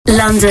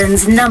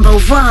London's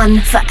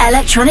 #1 for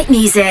electronic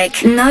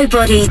music.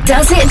 Nobody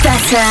does it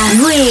better.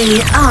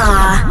 We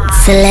are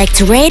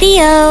Select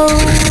Radio.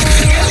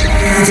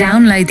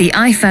 Download the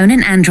iPhone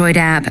and Android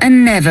app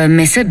and never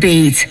miss a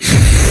beat.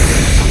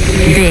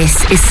 This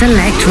is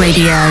Select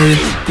Radio.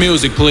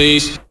 Music,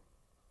 please.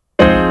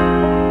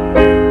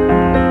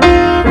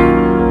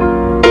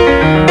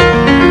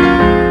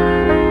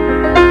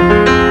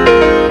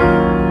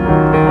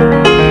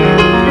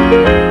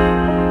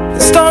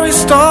 The story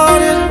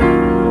started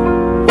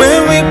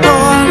when we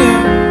parted,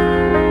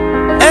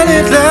 and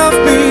it left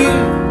me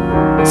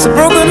so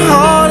broken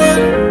hearted.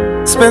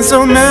 Spent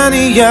so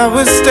many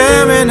hours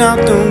staring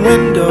out the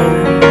window.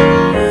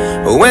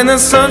 When the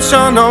sun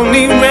shone,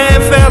 only rain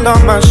fell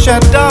on my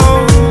shadow.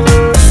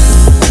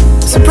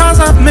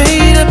 Surprised I've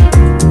made it,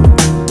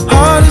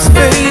 heart is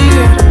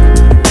faded.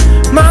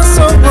 My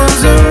soul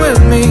wasn't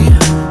with me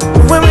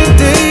when we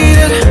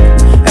dated.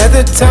 At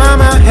the time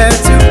I had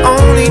to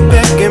only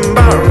beg and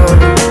borrow.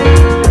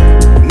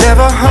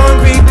 Never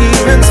hungry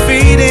demons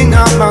feeding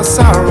on my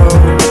sorrow.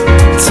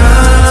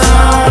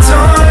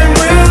 Time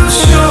will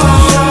show.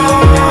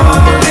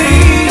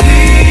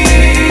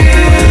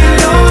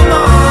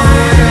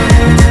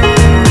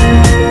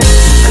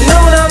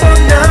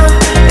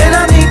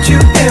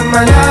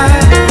 My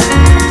life,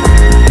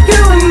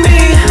 you and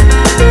me,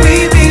 we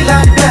be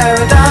like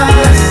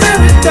paradise,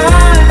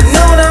 paradise.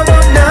 Know what I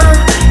want now,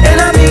 and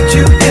I need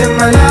you in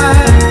my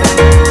life.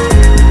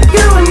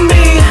 You and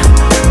me,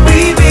 we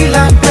be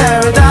like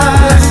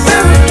paradise,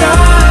 paradise.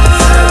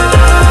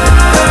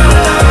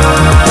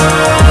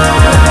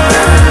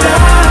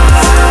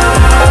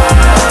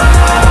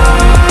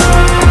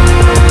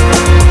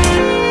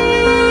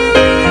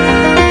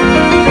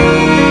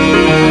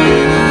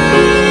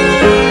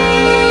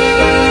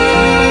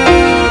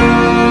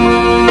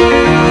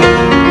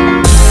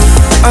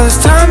 All this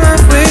time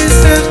I've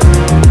wasted,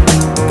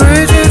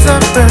 bridges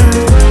I've burned.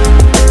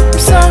 I'm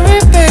sorry,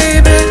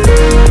 baby.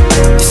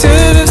 You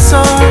said it's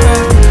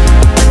alright.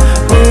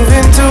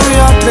 Moving to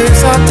your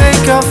place, I'll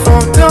take a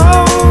photo.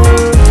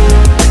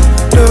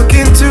 Look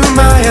into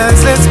my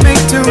eyes, let's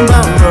make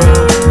tomorrow.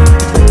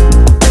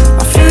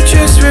 Our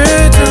future's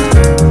written,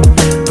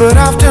 but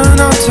often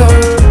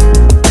untold.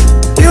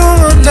 You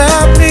won't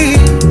let me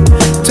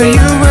tell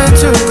you where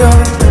to go.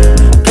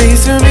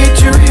 Pleased to meet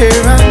you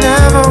here, I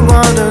never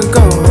wanna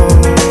go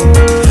home.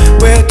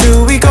 Where do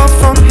we go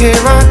from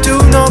here? I do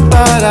know,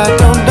 but I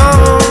don't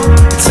know.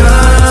 Time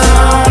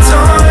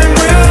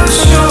will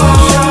show.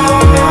 Your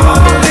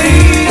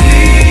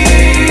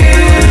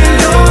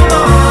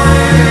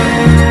mind.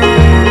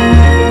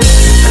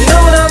 I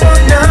know what I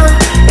want now,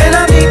 and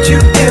I need you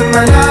in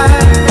my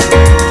life.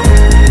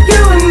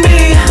 You and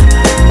me,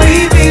 we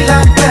be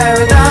like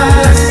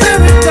paradise,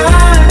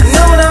 paradise. I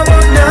know what I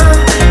want now,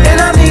 and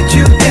I need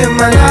you in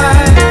my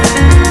life.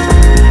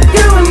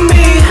 You and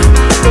me,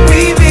 we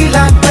be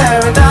like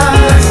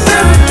paradise,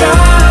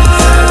 paradise.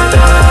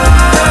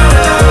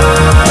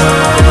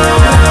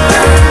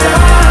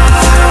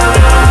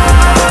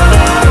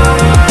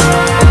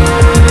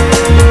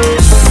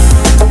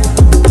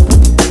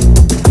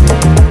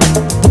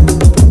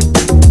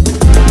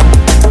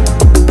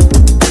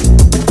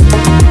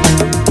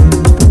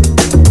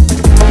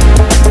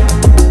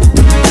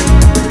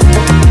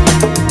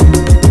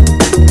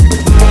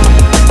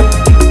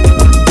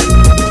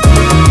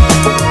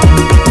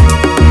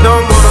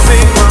 Don't wanna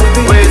be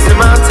wasting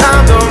my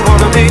time. Don't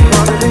wanna be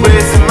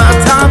wasting my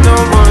time.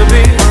 Don't wanna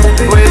be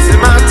wasting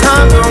my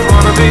time. Don't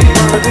wanna be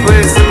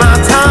wasting my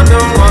time.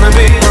 Don't wanna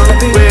be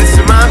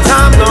wasting my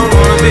time. Don't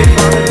wanna be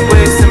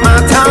wasting my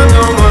time.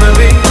 Don't wanna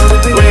be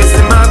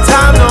wasting my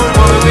time. Don't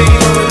wanna be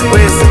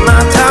wasting my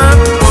time.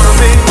 Wanna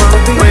be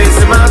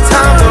wasting my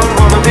time. Don't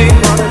wanna be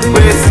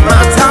wasting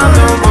my time.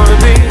 Don't wanna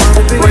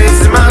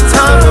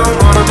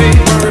be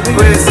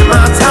wasting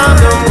my time.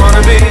 Don't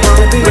wanna be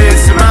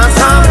wasting my time. Don't wanna be wasting my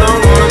time.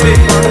 Don't wanna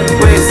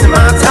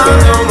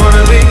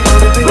be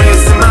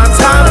wasting my time.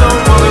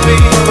 Don't wanna be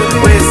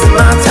wasting my time. Don't wanna be wasting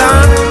my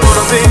time.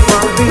 Wanna be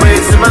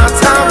wasting my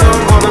time.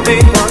 Don't wanna be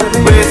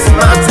wasting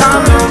my time.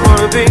 Don't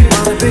wanna be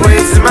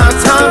wasting my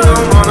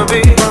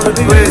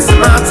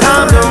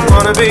time. Don't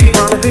wanna be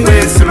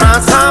wasting my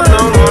time.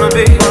 Don't wanna be wasting my time. Don't wanna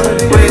be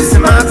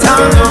wasting my time.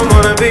 Don't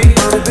wanna be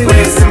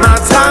wasting my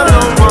time.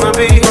 Don't wanna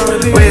be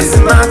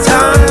wasting my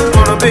time.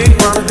 Wanna be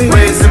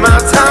wasting my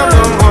time.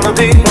 Don't wanna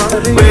be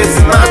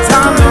wasting my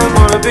time. Don't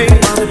wanna be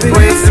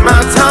wasting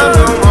my time.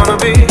 Don't wanna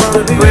be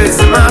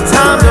wasting my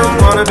time. Don't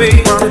wanna be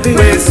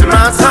wasting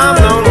my time.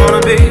 Don't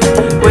wanna be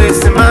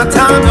wasting my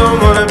time. Don't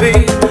wanna be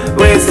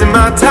wasting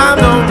my time.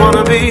 Don't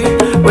wanna be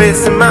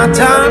wasting my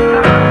time.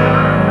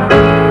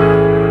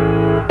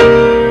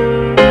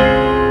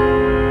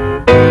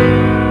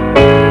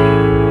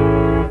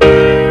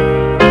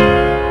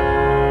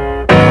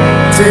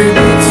 Take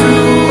me to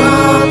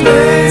a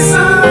place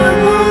I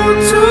want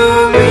to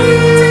be.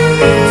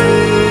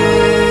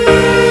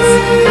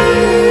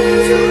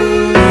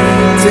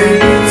 Take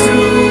me to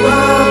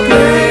a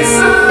place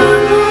I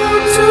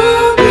want to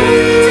be.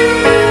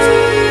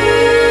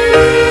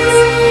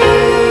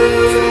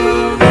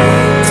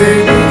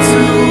 Take me to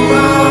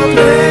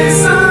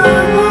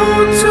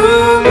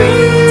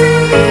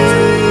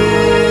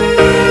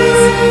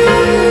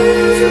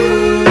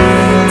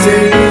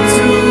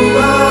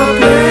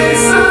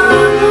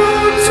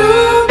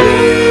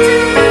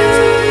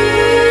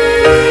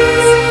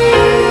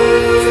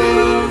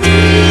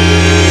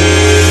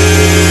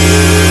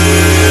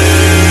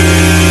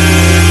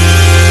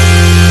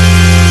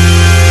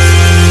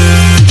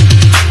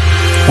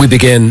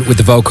begin with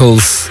the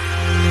vocals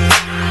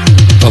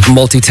of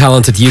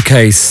multi-talented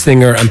UK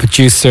singer and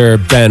producer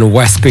Ben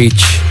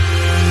Westbeach.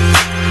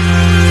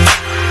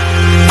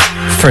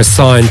 First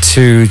signed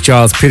to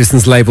Giles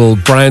Peterson's label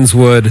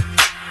Brownswood.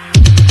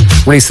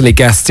 Recently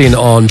guesting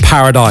on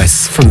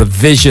Paradise from The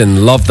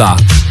Vision. Love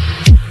that.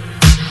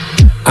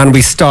 And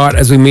we start,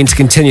 as we mean to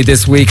continue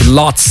this week,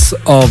 lots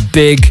of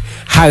big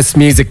house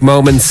music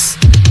moments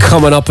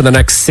coming up in the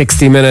next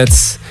 60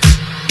 minutes.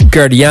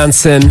 Gerd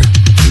Janson,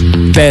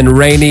 Ben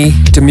Rainey,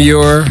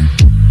 Demure,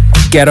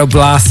 Ghetto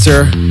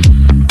Blaster,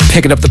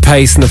 picking up the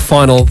pace in the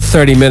final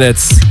 30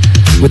 minutes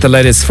with the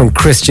latest from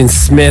Christian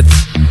Smith,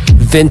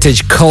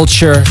 Vintage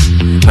Culture,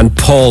 and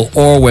Paul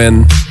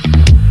Orwin.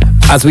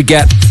 As we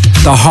get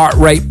the heart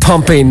rate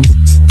pumping,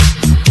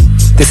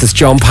 this is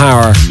John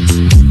Power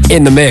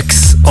in the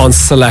mix on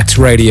Select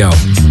Radio.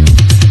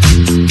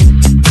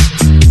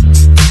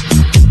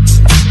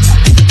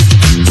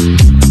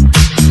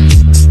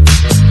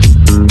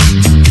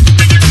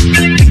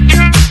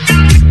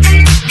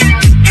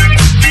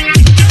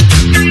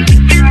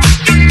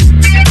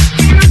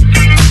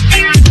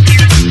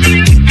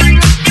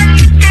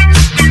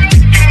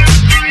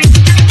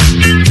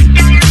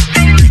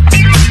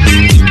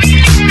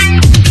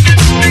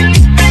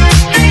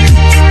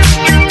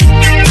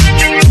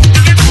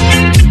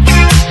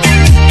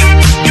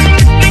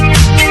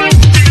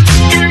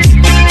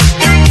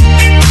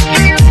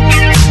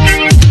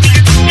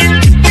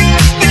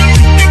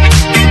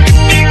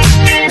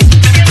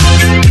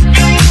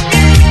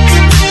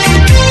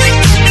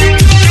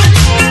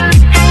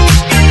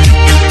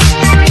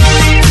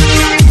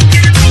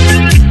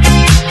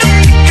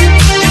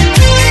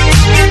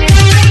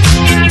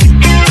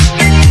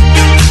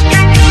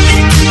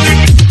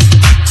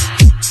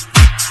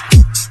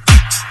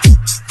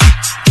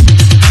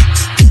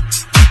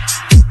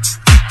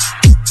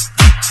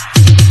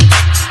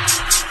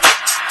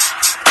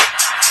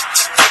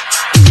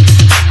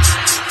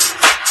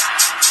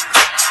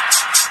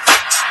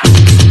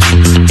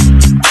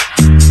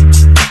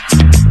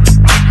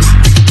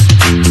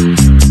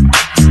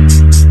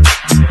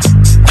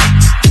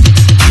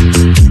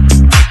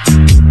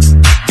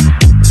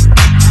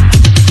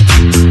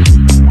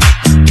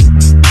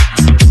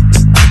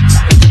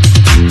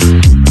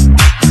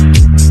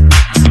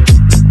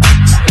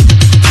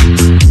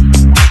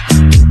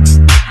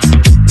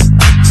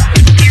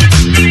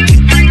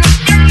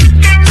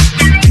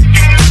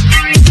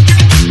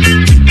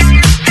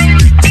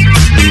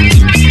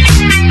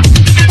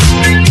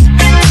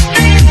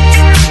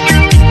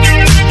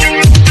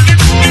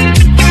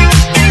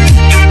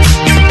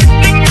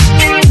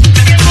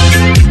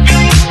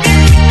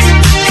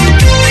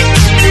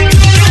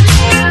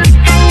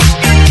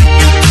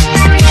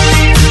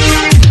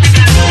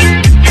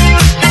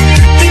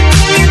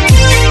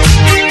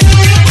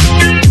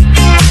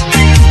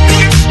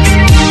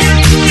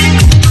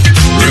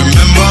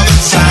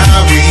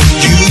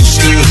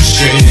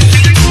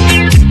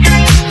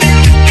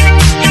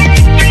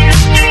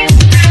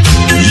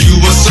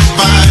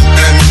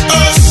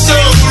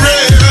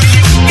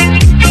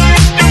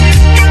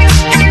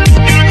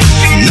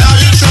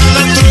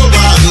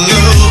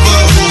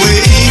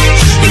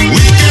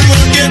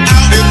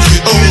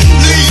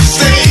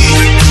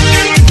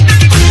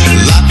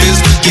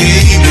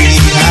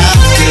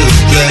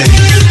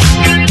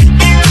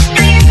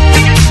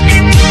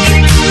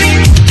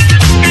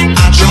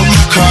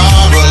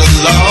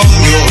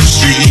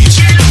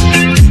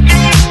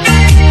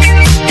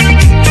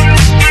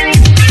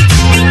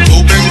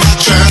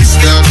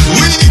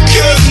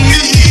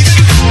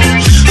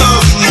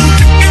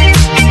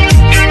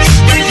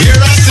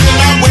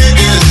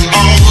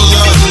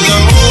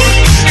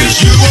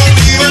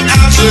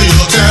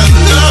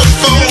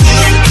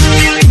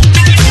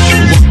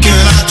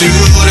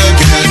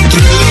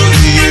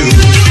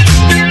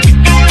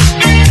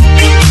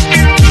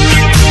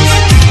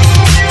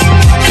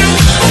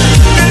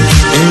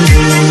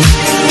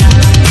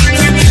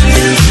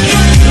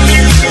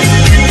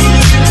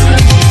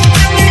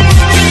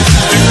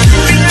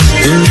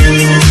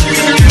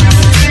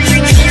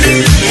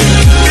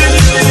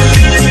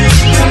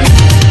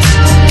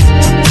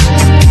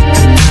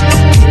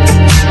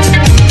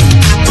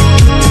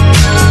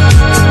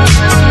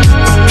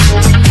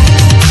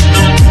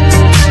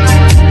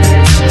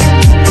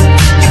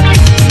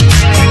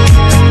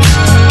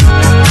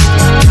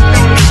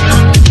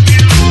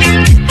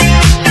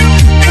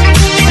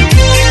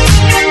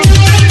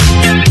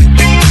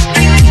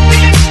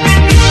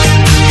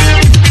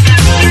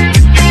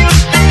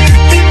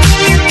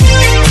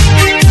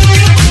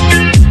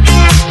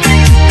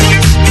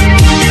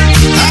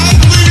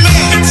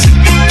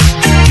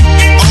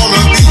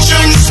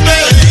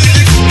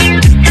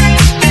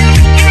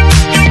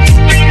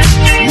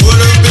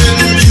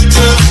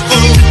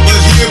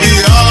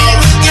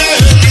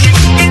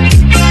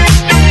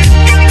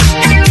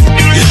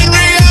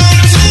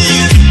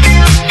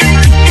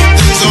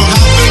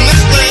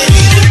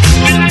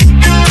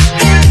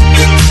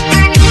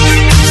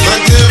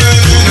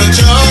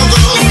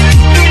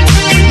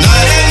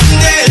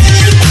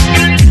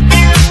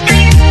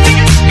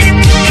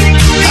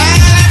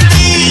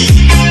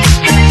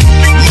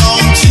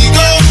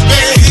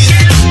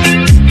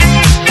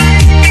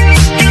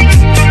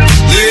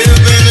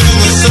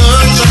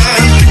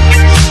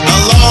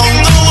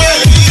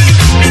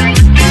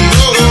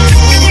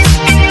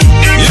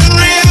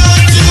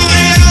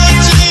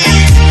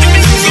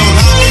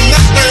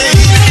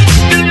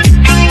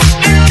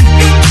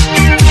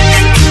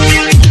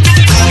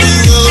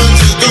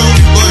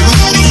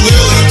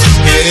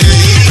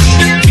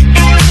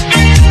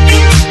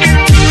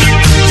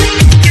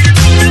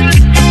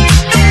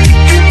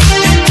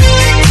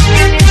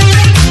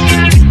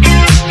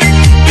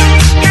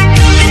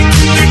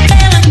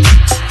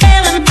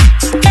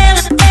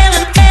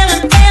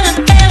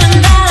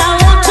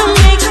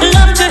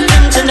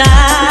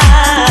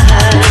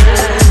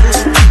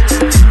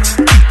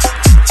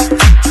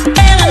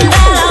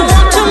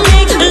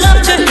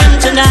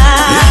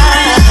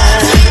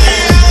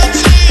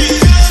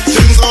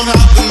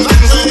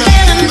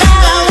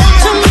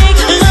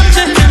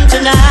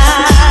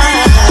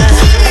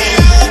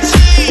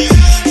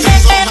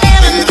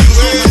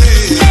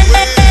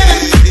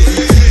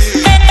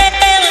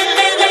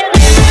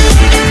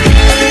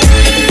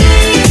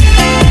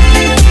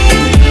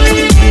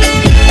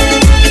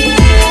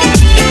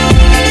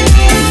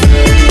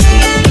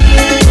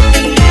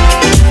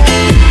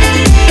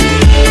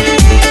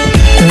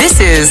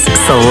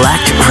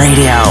 Select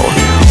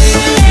Radio.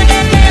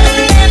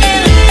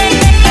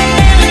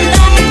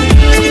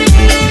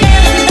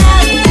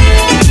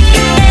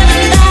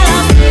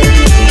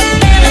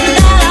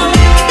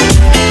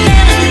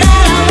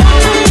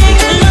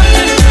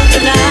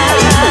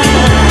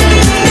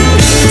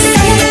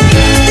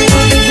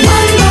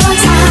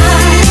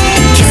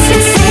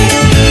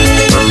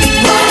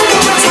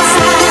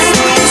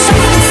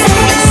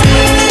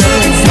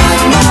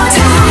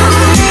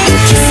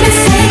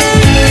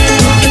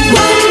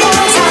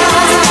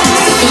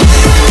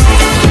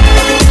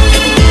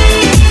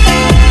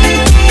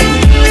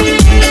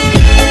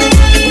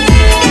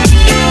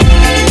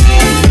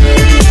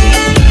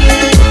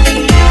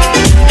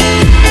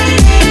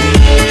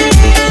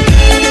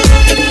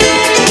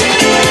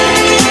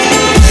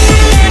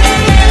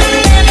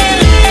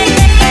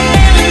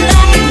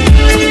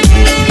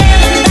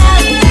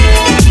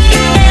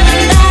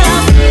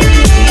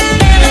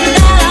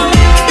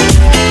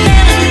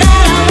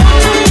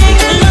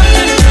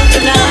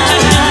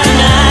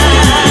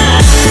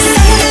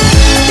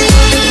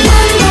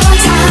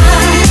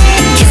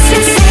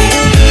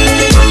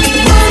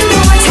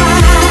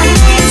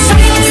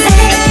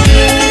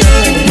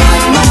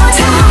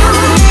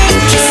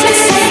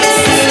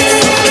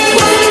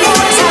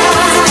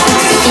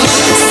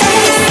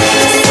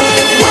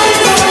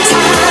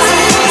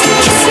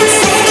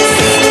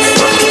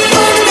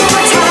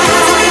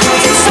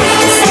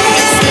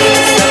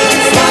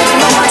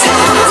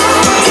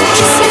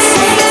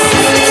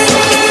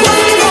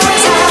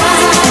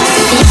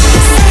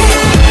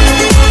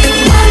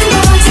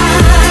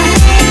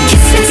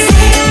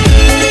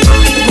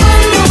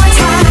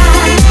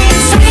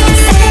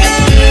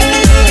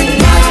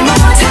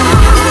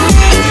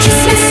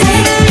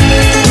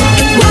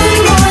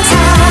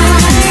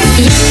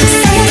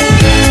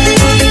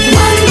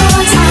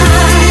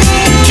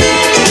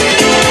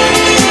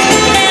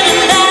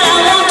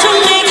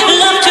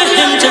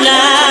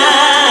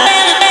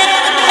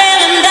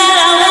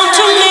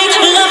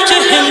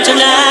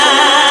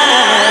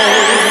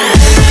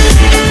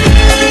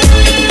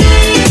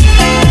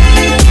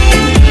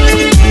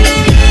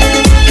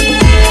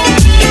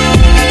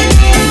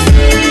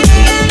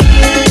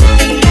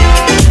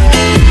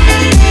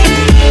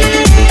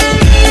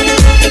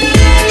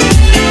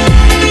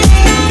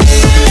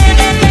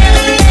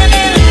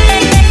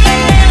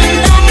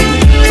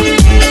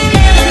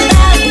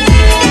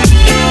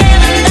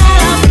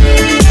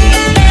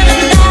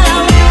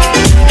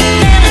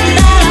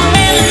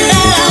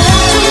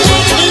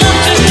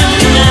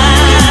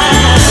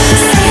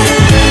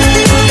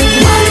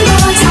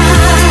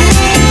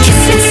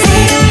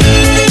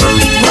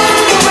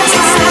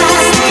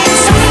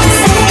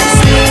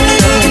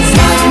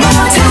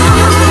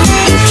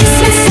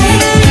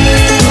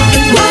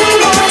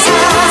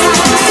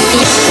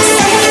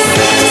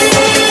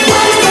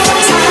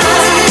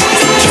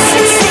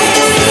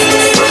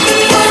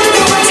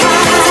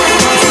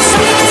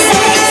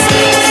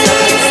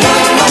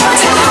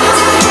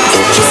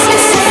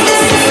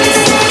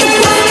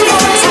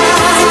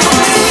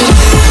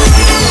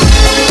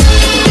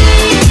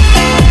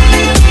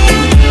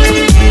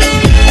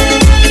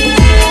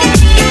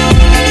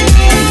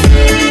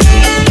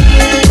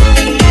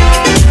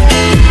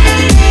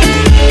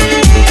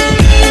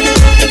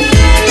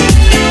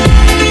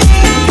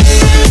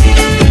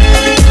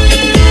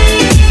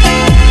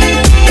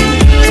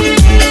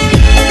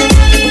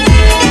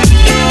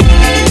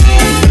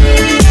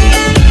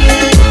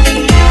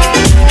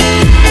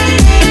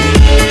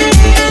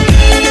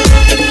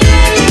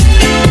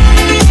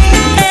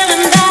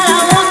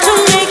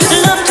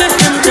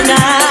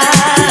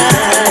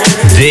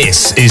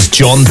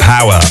 John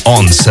Power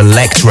on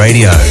Select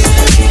Radio.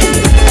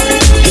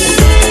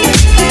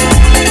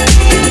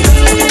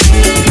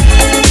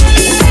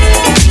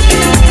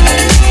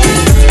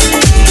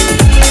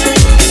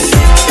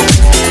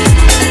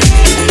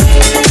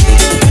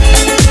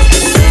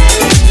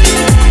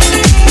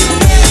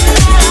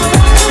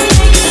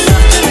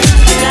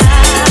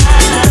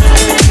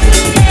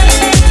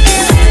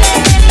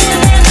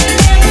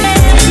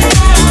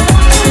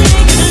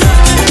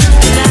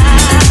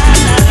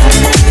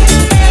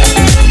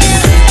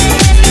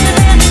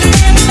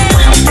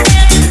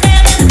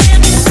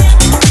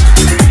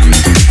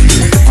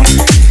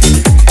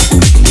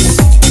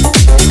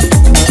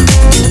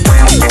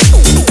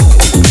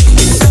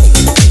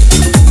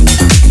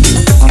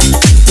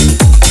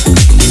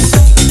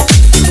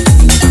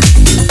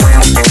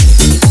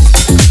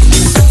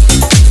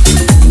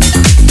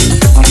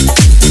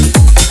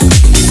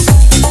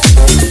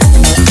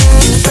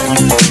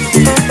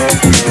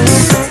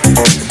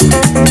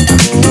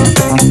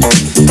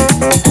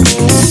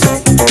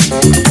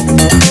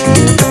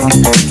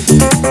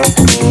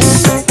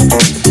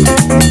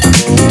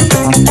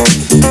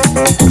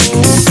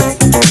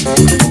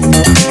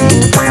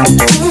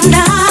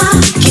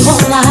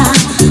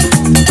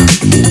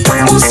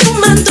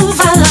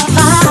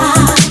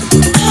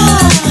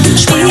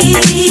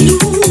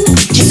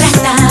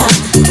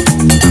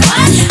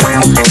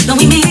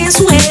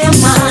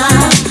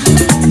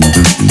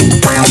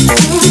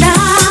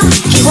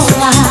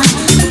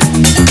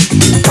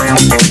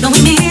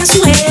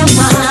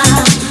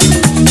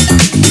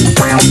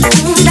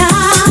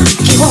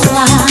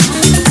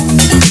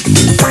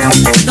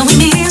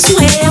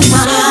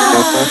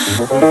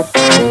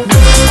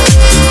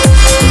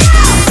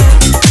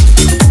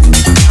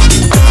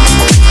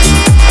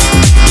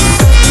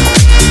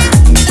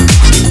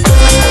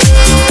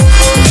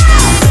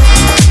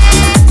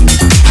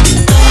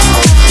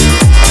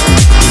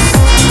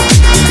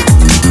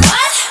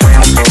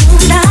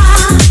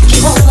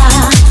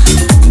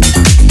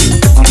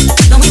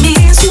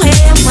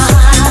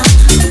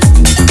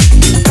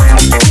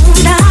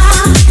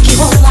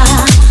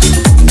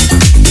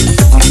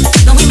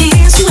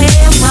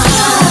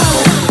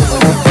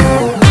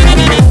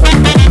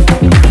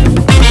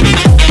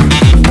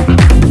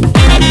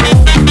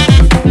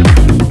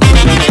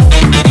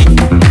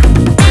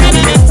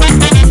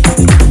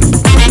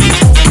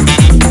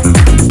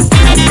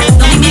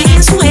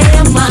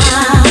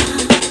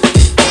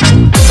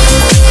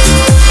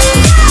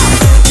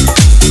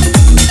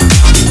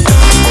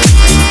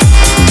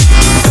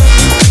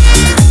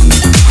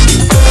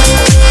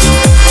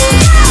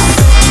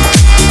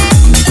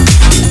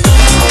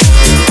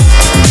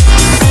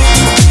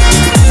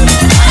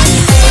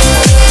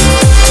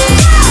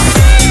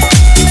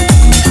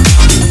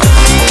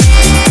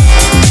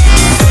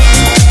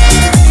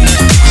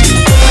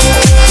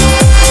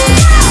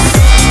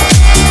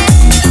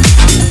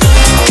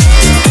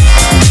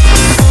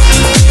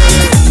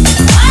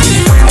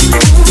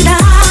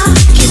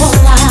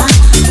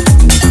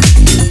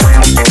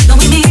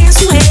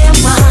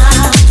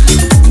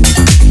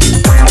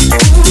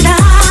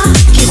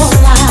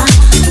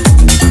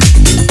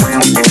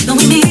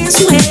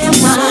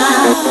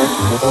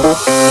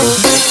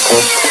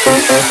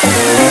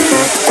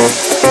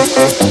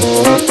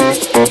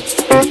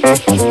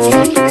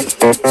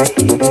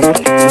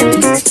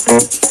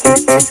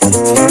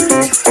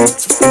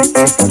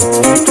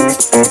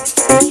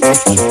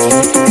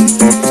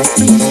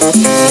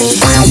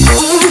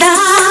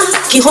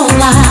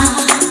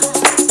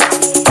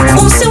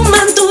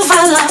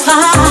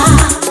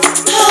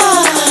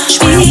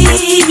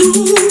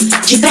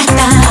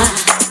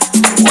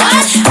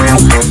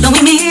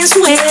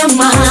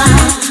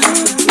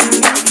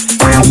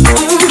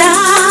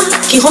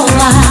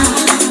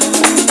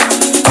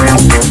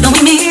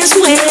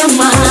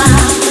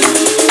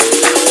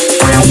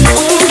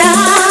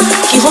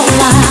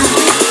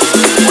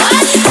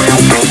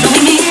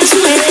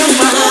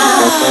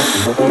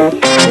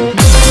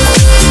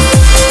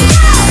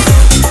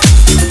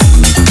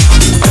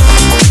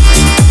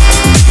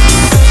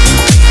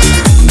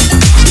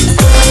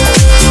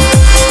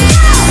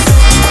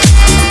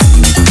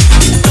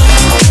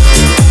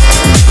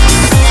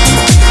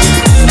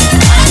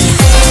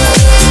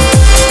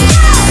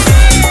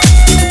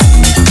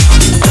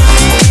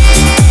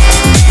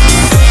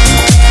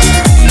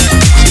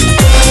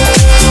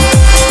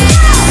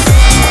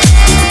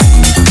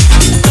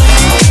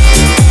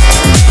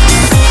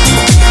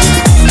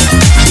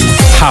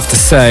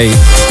 Say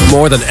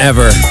more than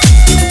ever,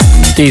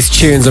 these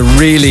tunes are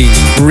really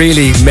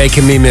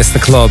making me miss the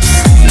clubs,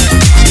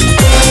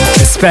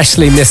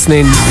 especially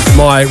missing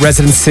my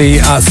residency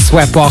at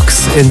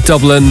Sweatbox in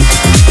Dublin.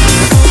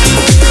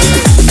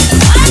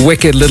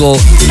 Wicked little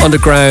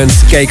underground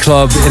gay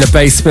club in a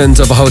basement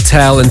of a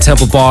hotel in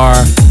Temple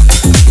Bar.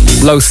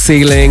 Low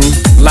ceiling,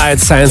 loud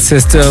sound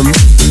system,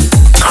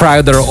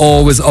 crowd that are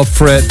always up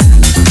for it.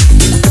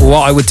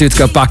 What I would do to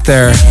go back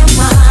there.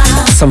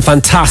 Some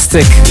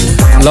fantastic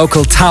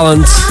local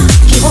talent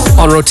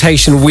on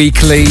rotation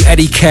weekly.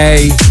 Eddie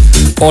K,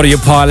 Audio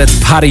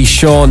Pilots, Paddy,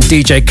 Sean,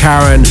 DJ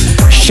Karen.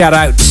 Shout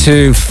out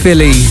to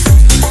Philly,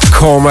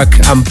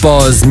 Cormac and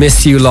Buzz.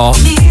 Miss you lot.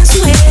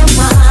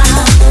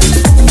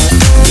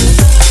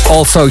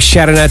 Also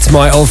shouting out to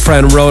my old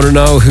friend Ronan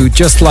O, who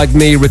just like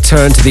me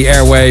returned to the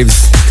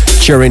airwaves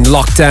during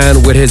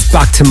lockdown with his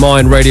Back to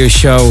Mind radio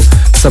show.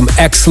 Some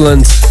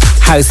excellent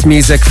house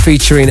music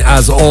featuring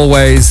as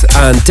always,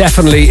 and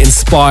definitely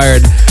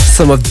inspired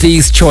some of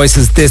these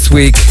choices this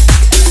week.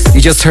 You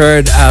just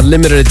heard a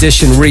limited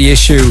edition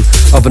reissue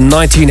of a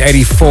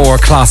 1984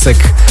 classic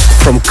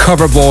from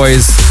Cover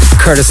Boys,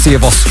 courtesy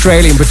of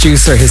Australian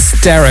producer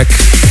Hysteric.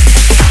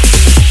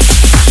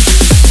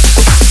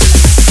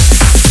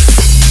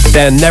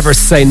 Then Never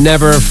Say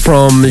Never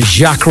from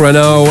Jacques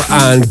Renault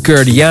and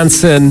Gerd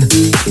Janssen.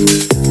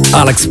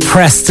 Alex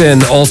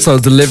Preston also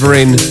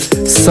delivering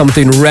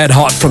something red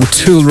hot from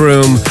Tool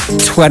Room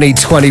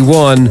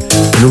 2021,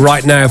 and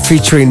right now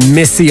featuring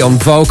Missy on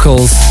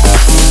vocals.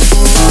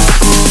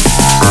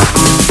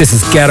 This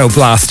is Ghetto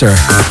Blaster.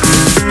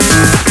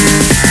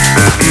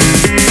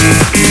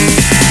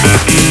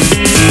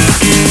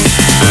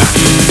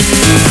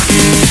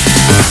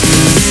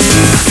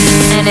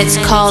 And it's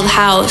called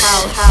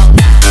House.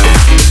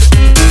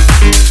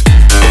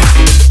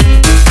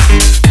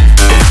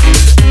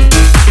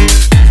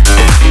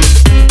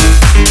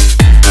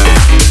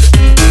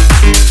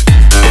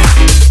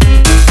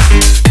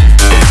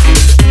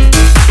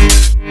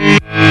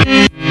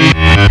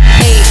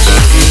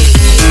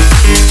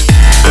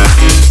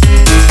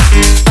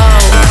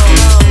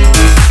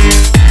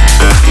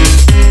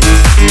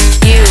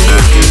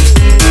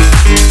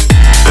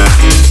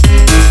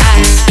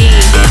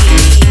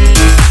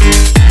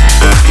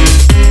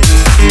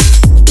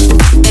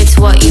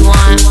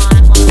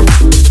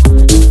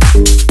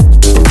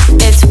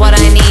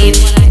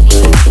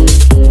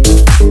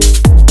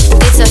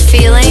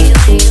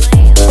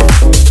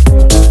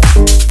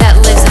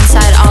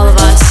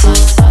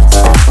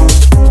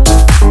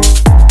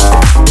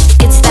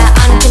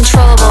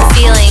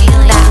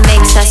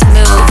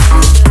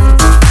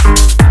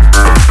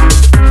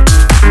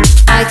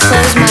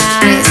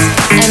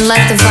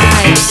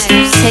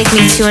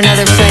 take me to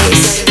another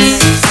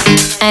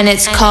place, and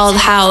it's called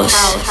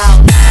house.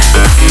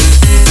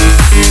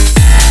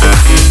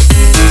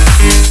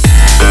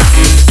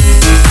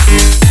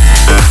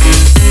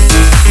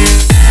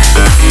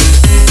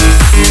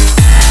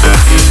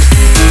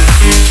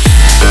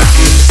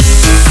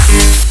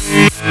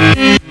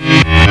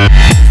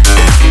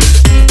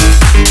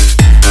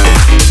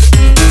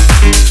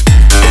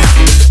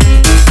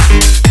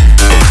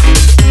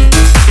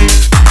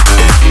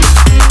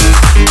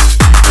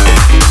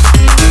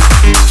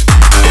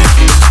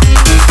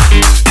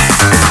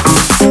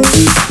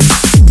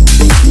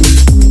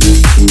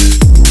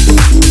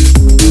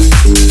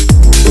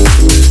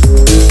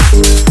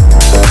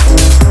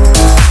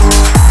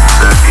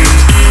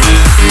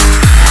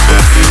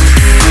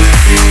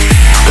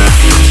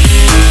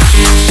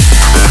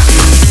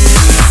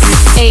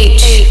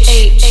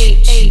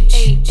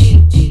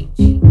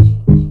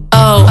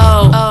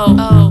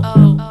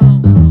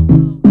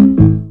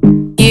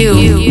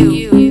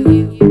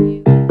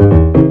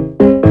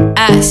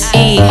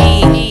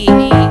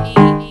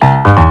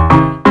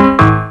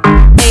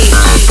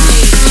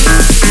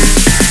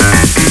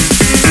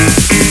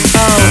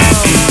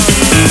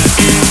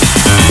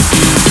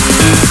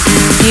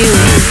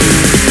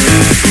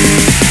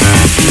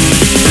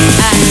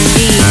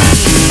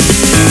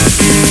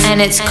 And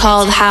it's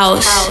called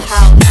house.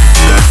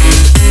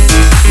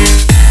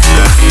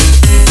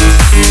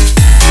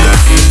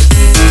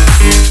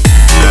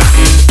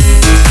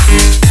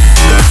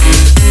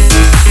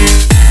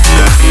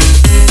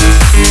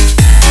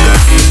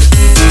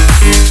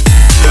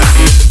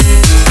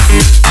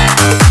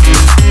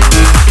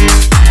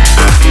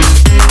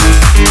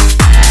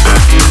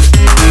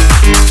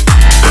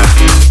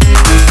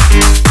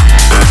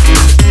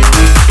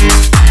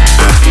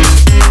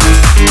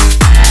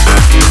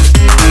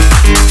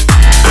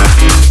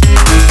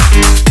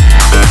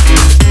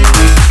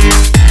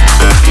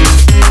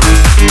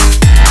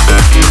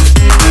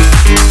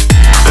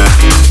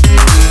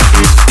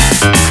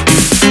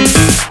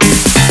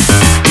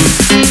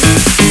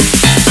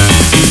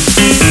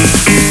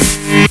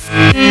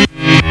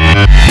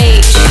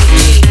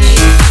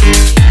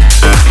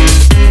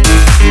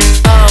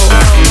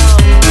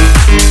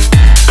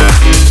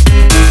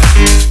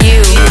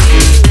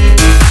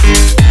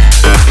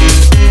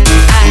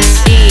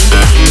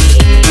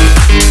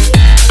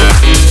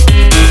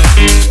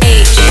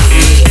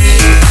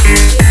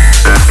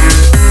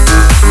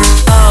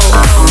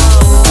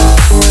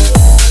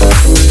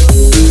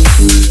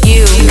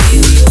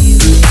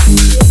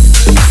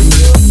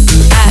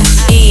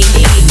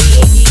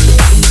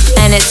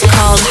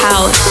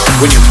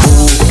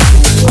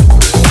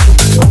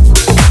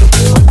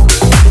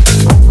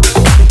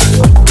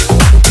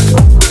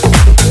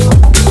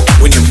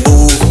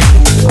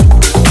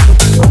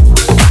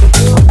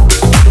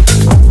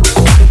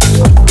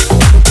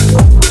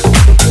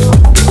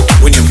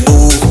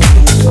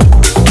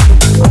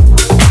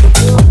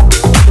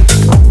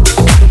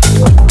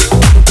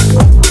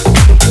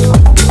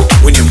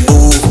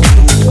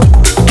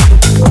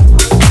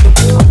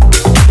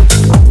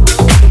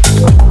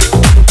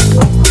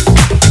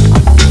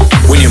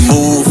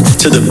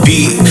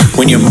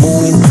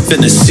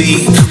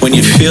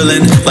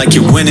 Like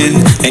you're winning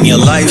and your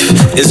life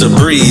is a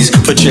breeze.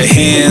 Put your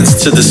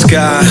hands to the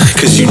sky,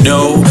 cause you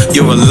know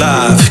you're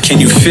alive. Can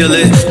you feel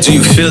it? Do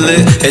you feel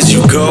it as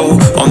you go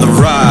on the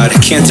ride?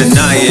 Can't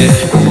deny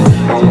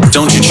it,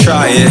 don't you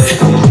try it.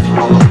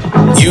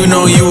 You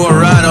know you are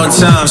right on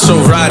time, so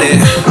ride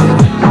it.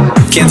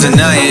 Can't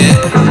deny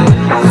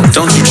it,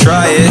 don't you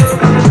try it.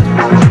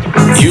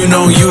 You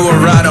know you are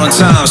right on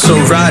time, so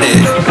ride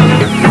it.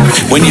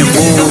 When you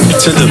move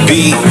to the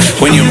beat,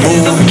 when you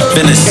move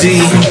in the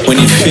sea, when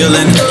you're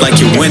feeling like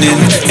you're winning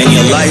and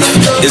your life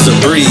is a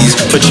breeze.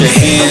 Put your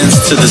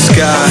hands to the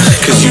sky,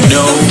 cause you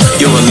know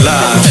you're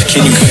alive.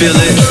 Can you feel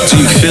it? Do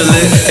you feel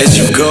it as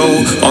you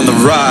go on the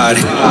ride?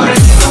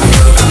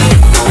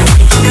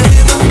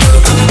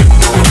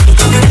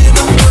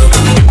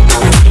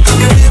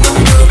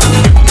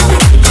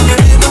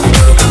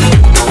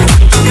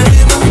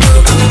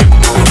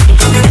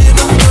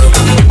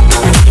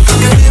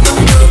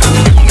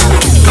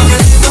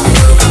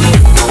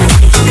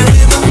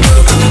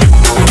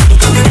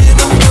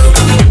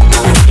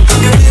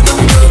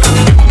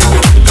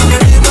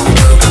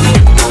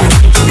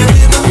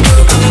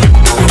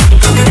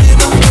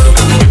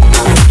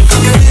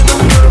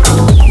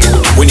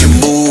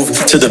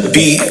 To the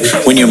beat,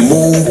 when you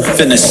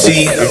move in the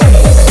sea.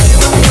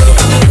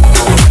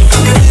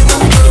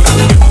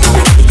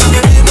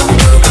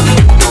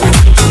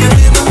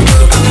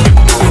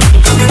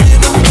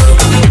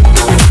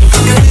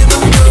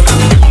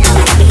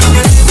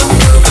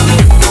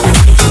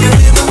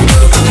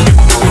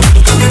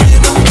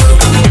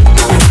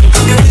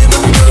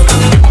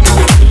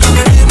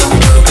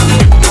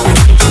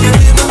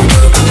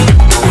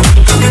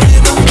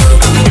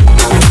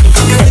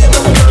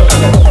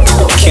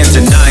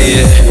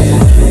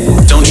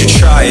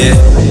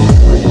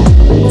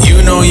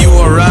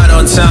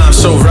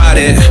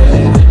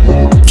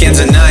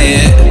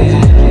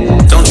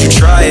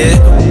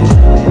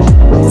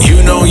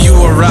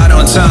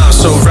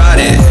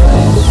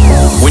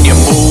 you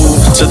move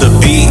to the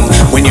beat,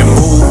 when you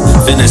move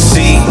in the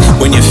seat,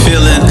 when you're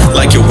feeling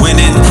like you're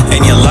winning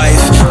and your life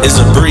is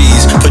a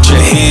breeze, put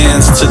your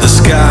hands to the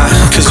sky,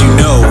 cause you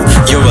know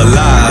you're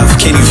alive.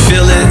 Can you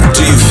feel it?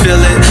 Do you feel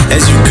it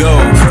as you go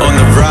on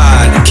the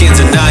ride? Can't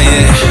deny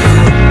it,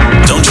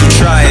 don't you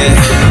try it.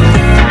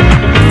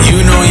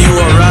 You know you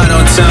are right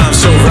on time,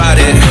 so ride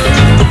it.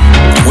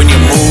 When you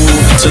move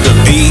to the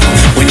beat,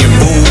 when you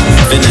move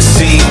in the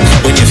seat,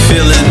 when you're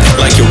feeling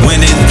like you're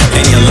winning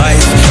and your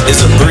life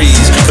is a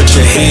breeze, put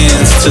your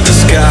hands to the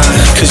sky,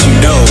 cause you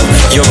know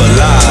you're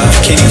alive.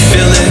 Can you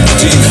feel it?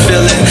 Do you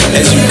feel it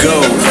as you go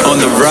on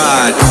the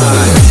ride?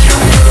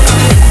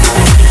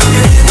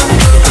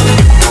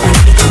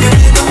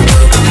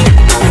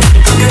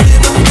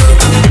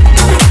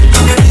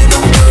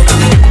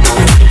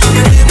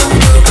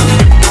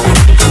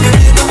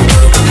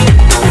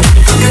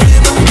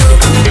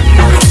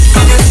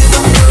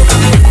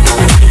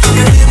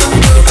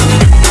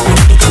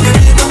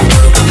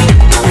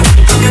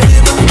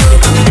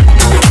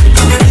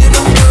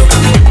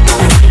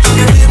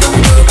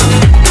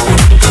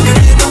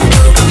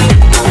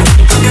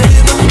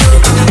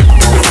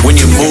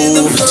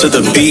 To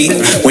the beat,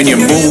 when you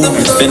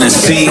move in the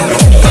seat.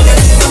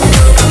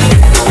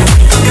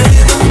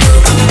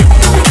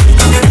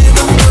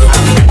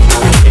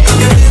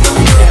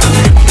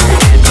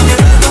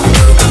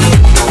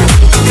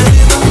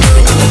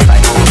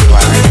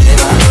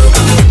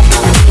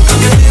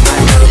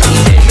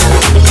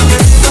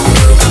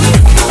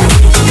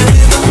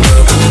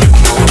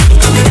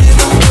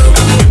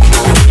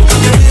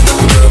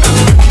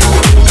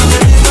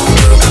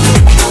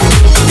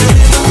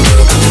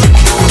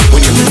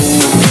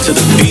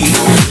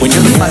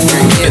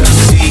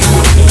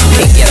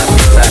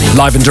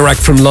 Live and direct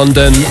from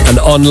London and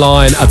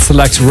online at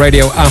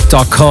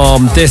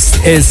selectradioapp.com. This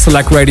is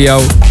Select Radio.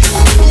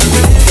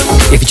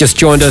 If you just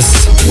joined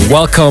us,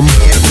 welcome.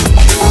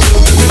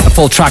 A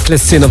full track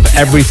listing of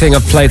everything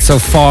I've played so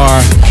far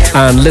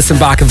and listen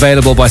back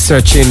available by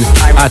searching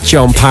at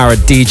John Power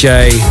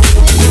DJ.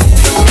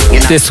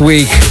 This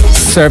week,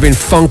 serving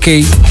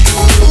funky.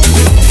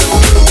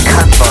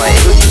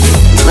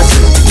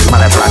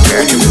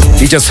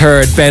 You just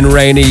heard Ben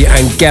Rainey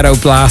and Ghetto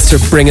Blaster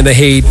bringing the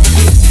heat.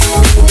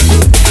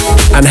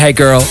 And hey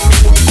girl,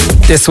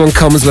 this one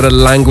comes with a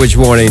language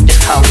warning.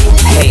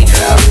 Hey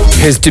girl.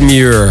 Here's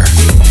Demure.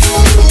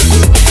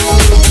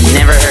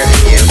 Never heard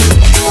of you.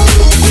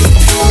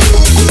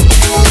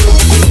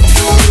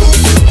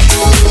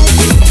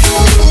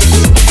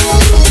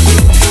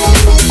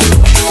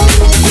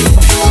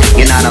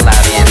 You're not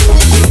allowed in.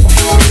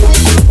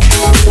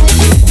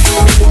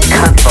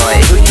 Cunt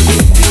boy.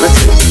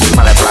 Listen,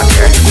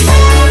 motherfucker.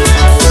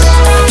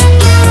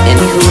 And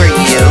who are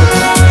you?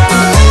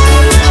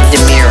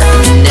 Demure,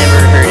 never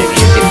heard of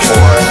you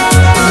before.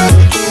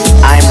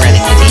 I'm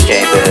running the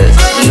DJ booth.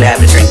 You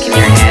have a drink in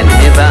your hand.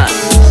 Move on.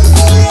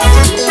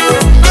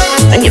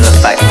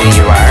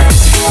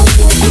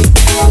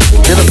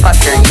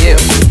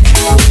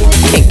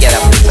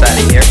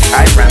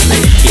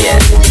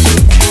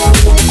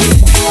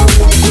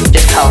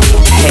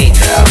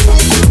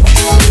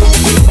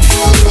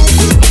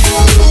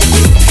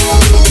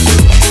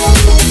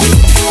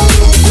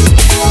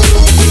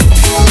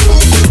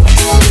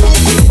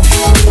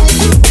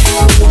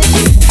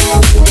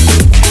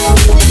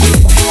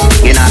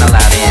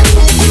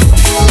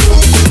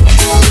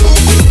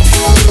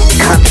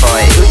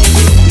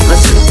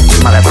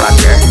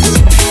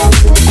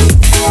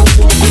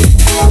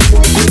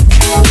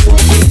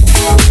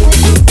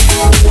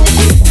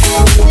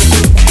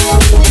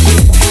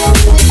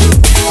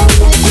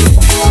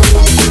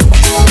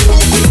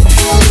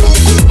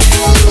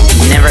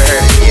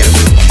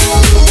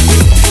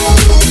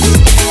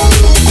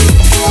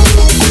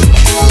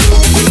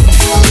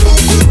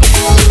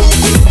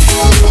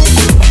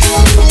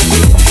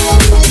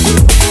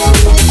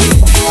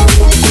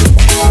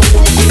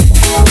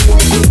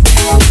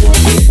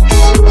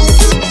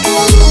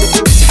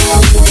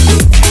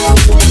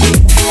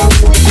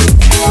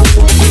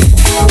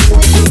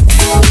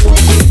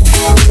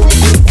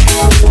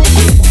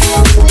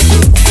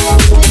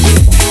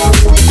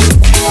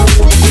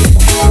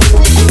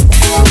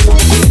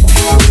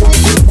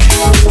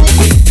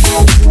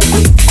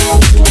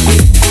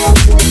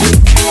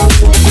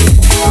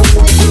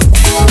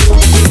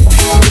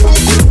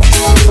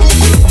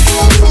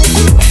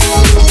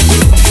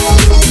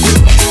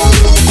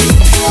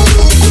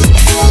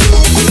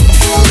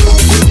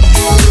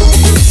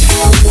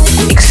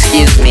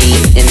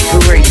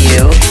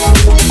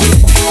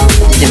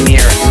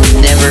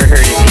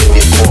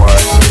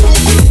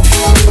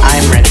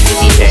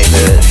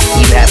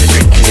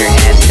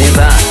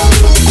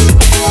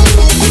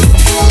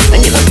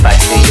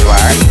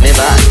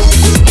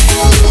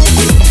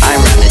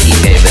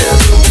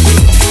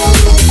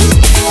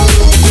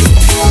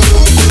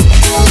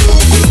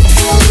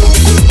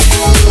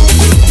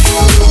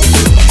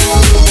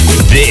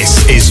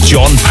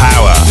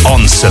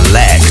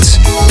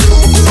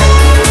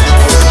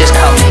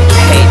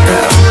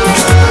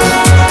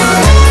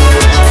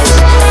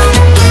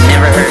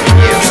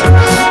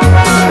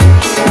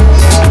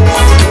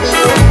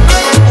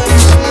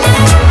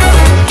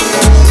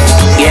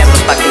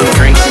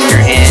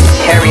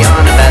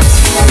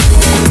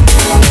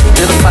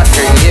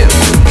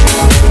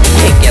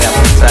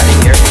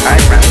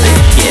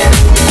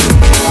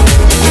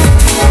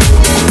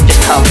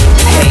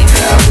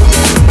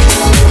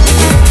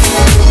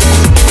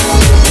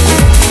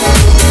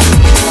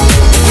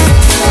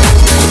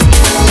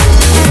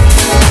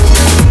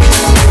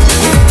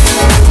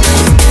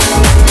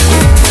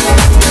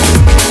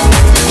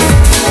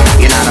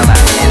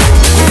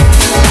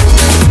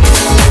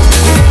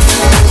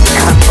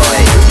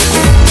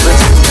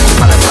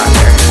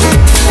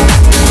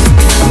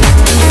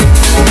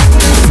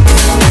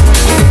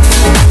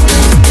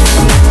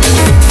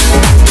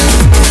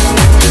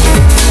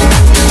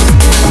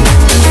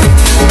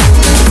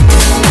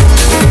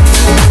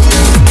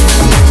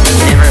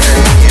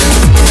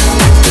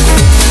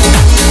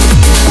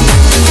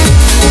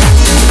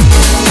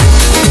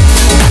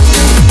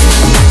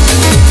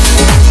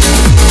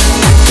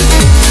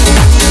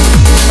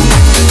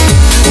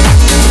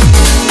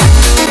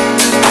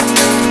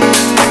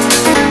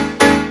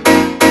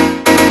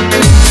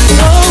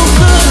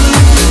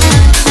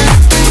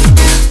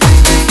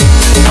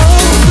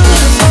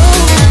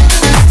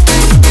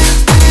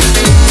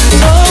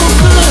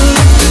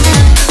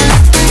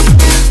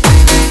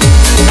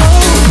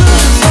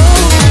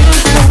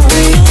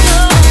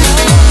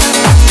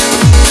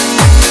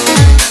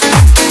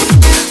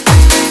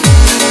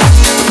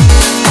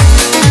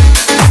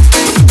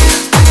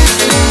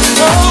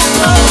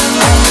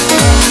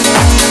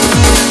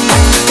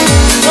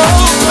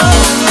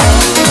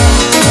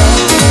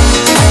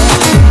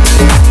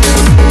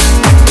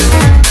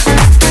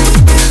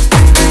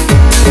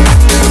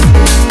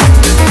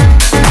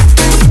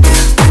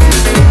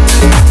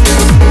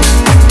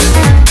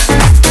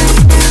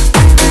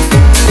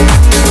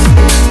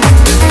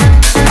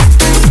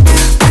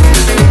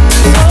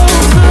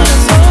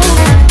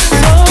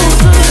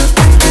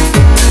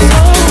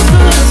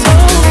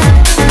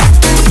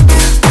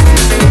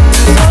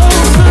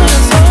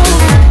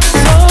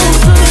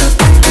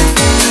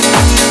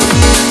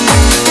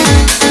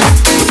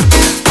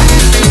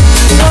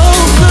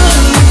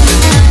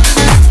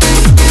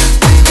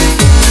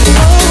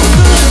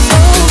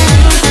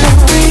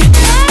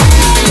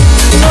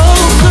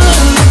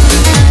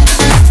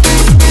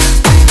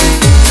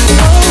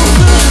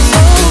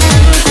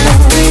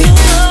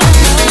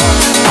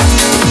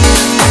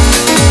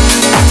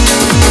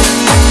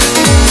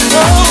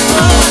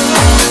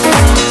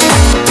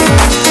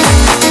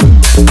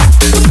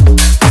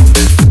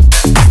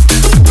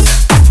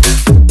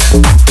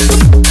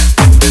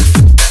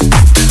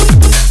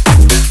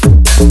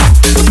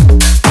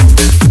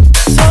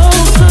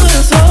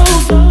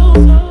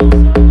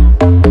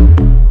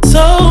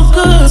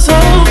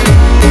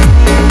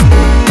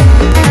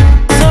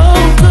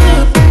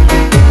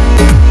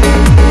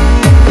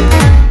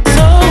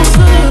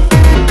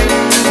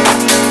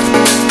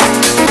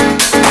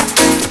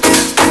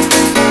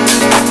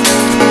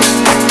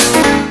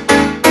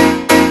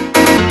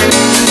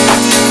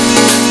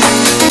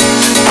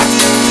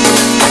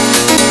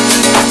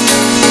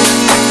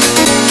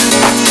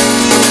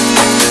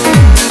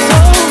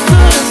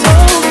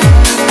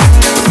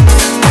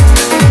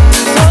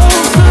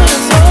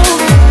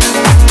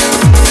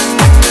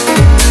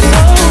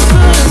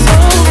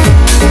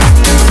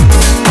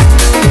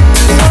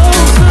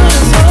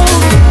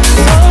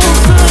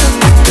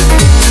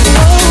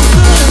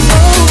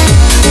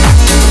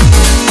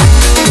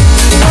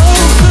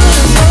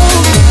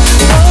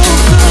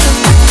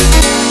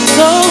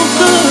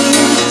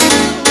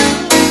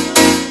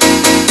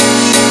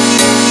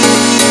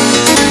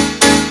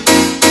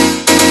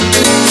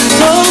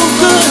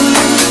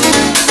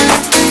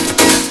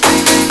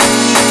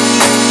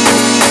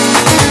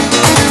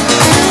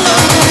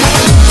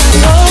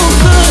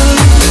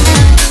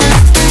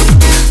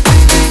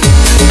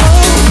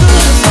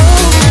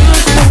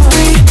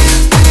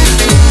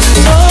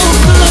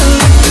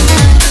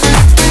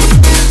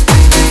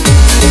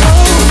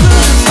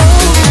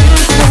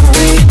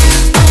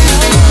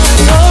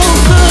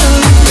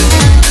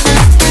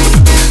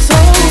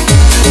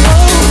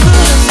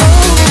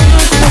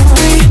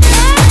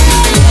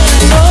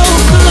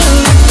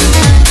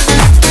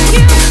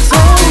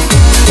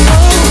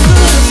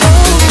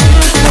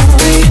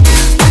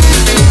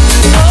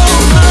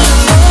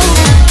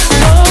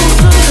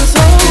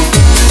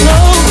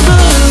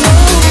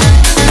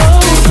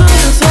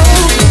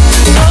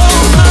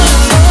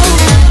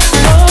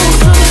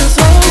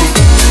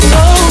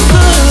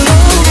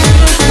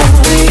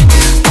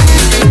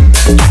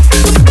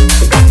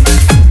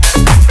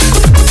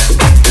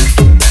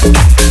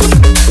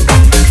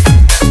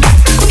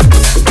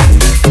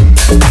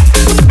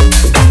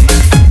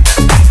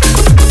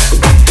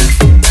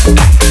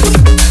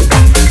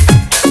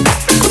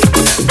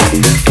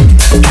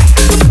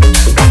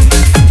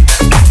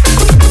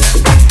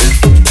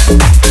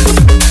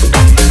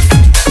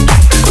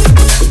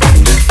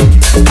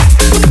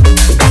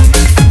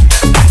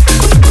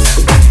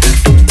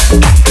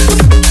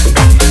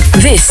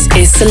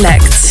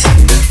 Select.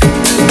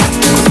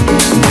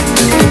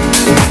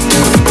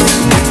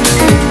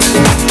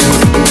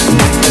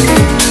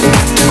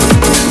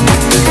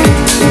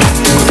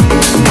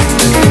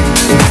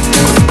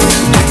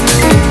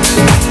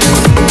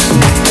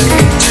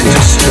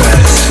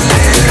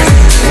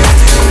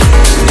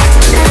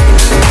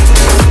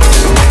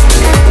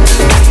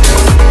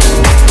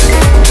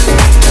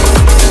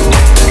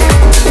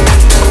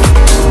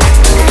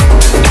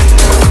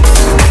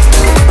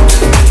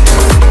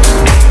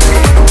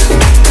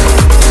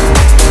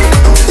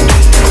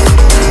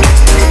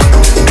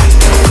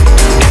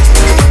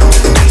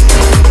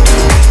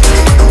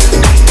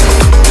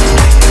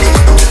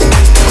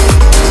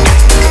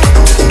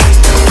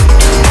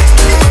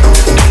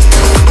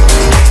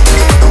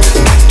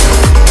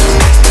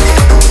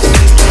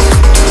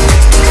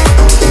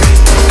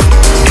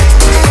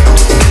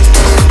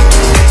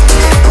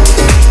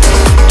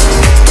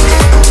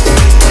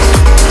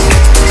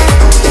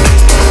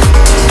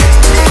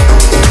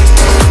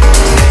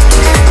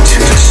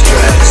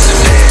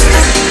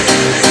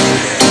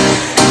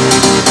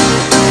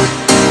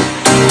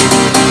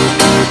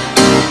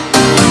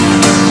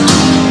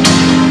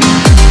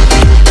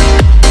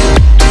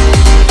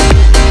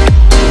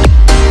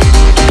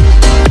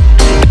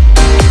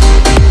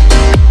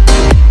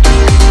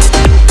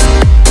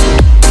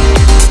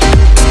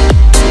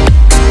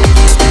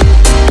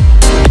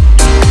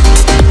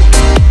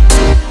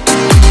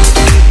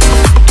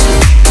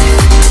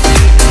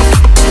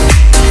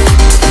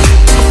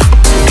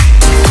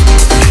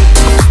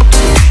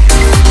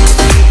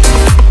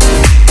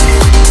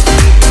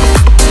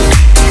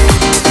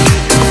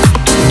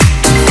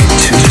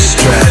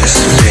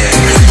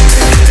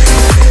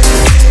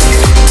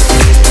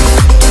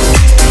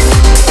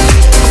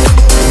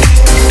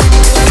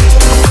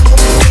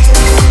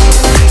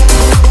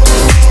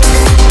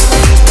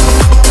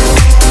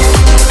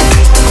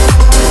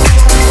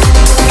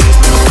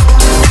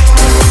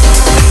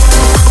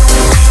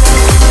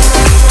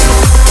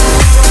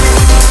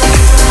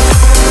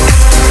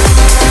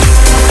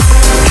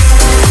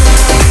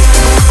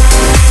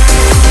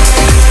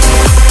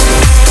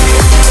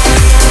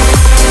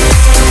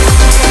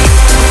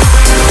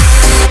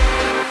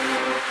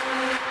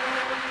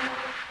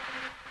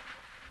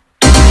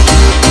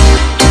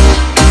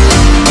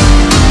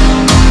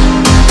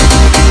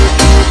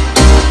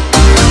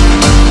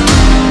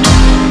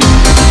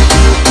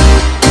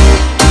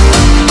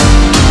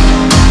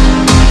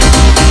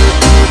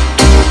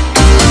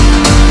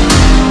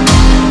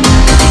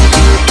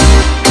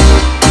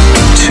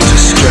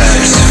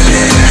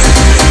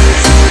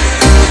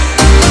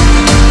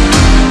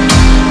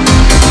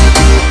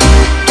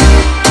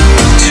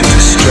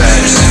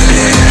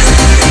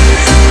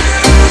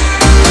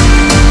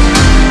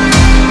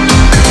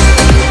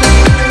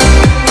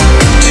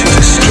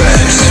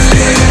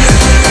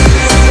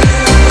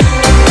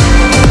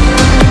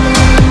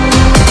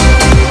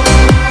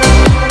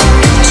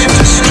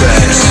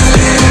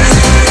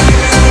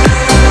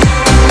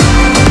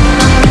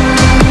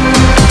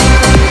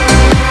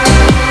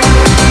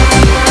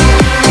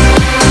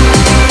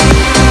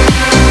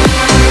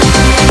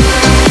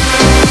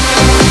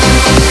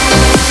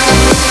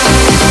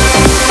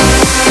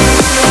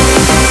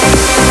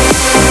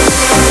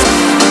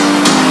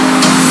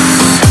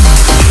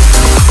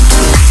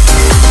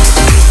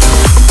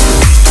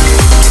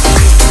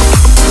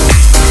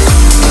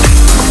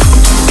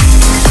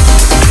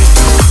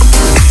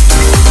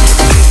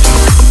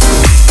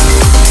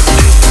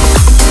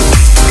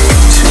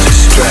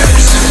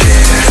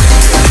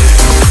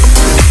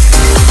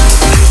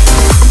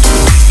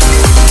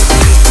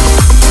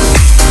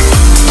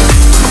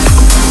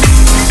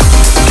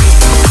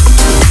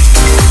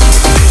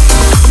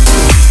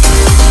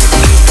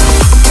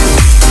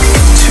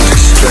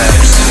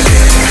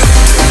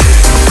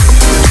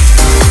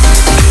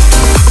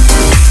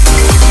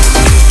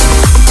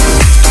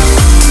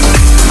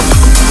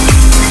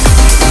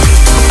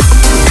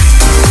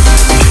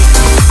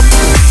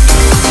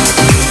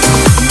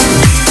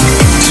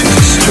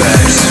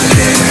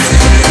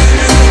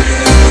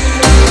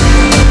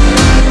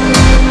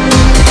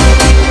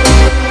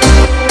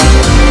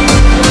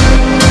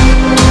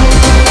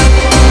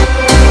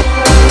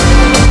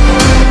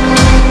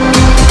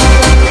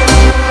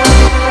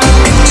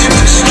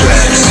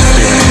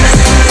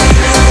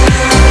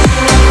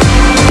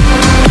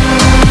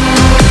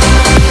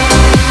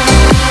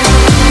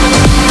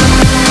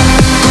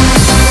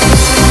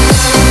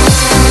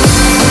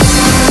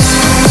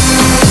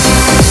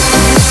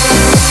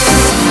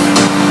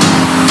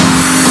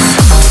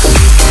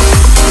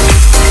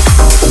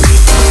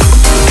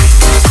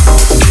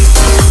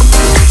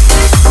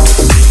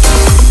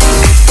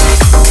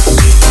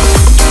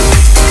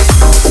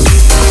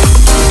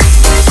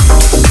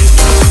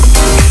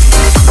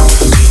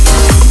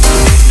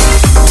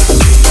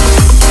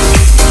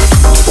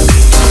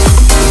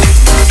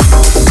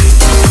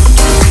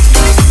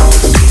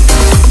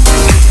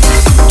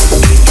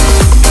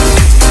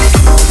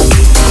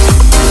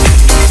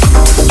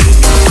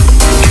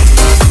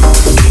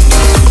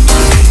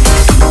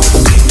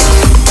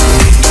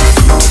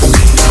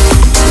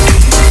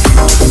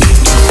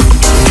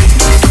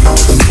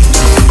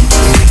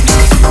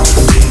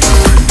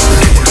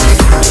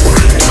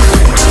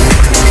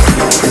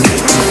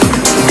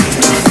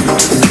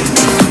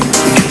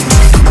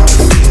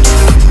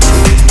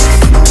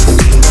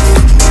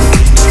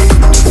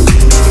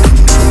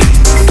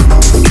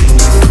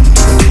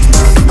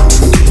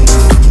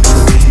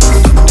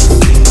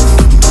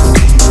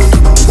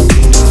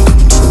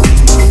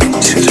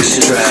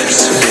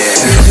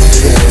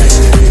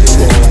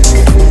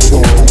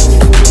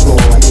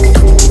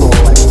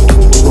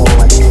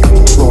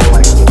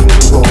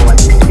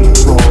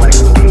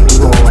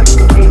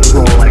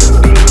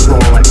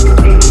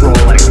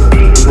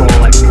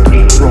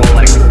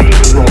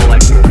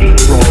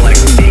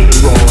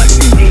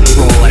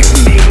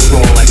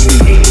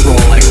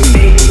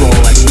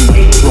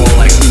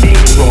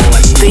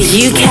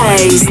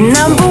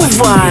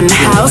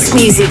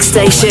 music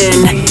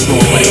station.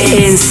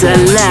 In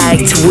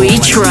Select, we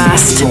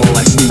trust.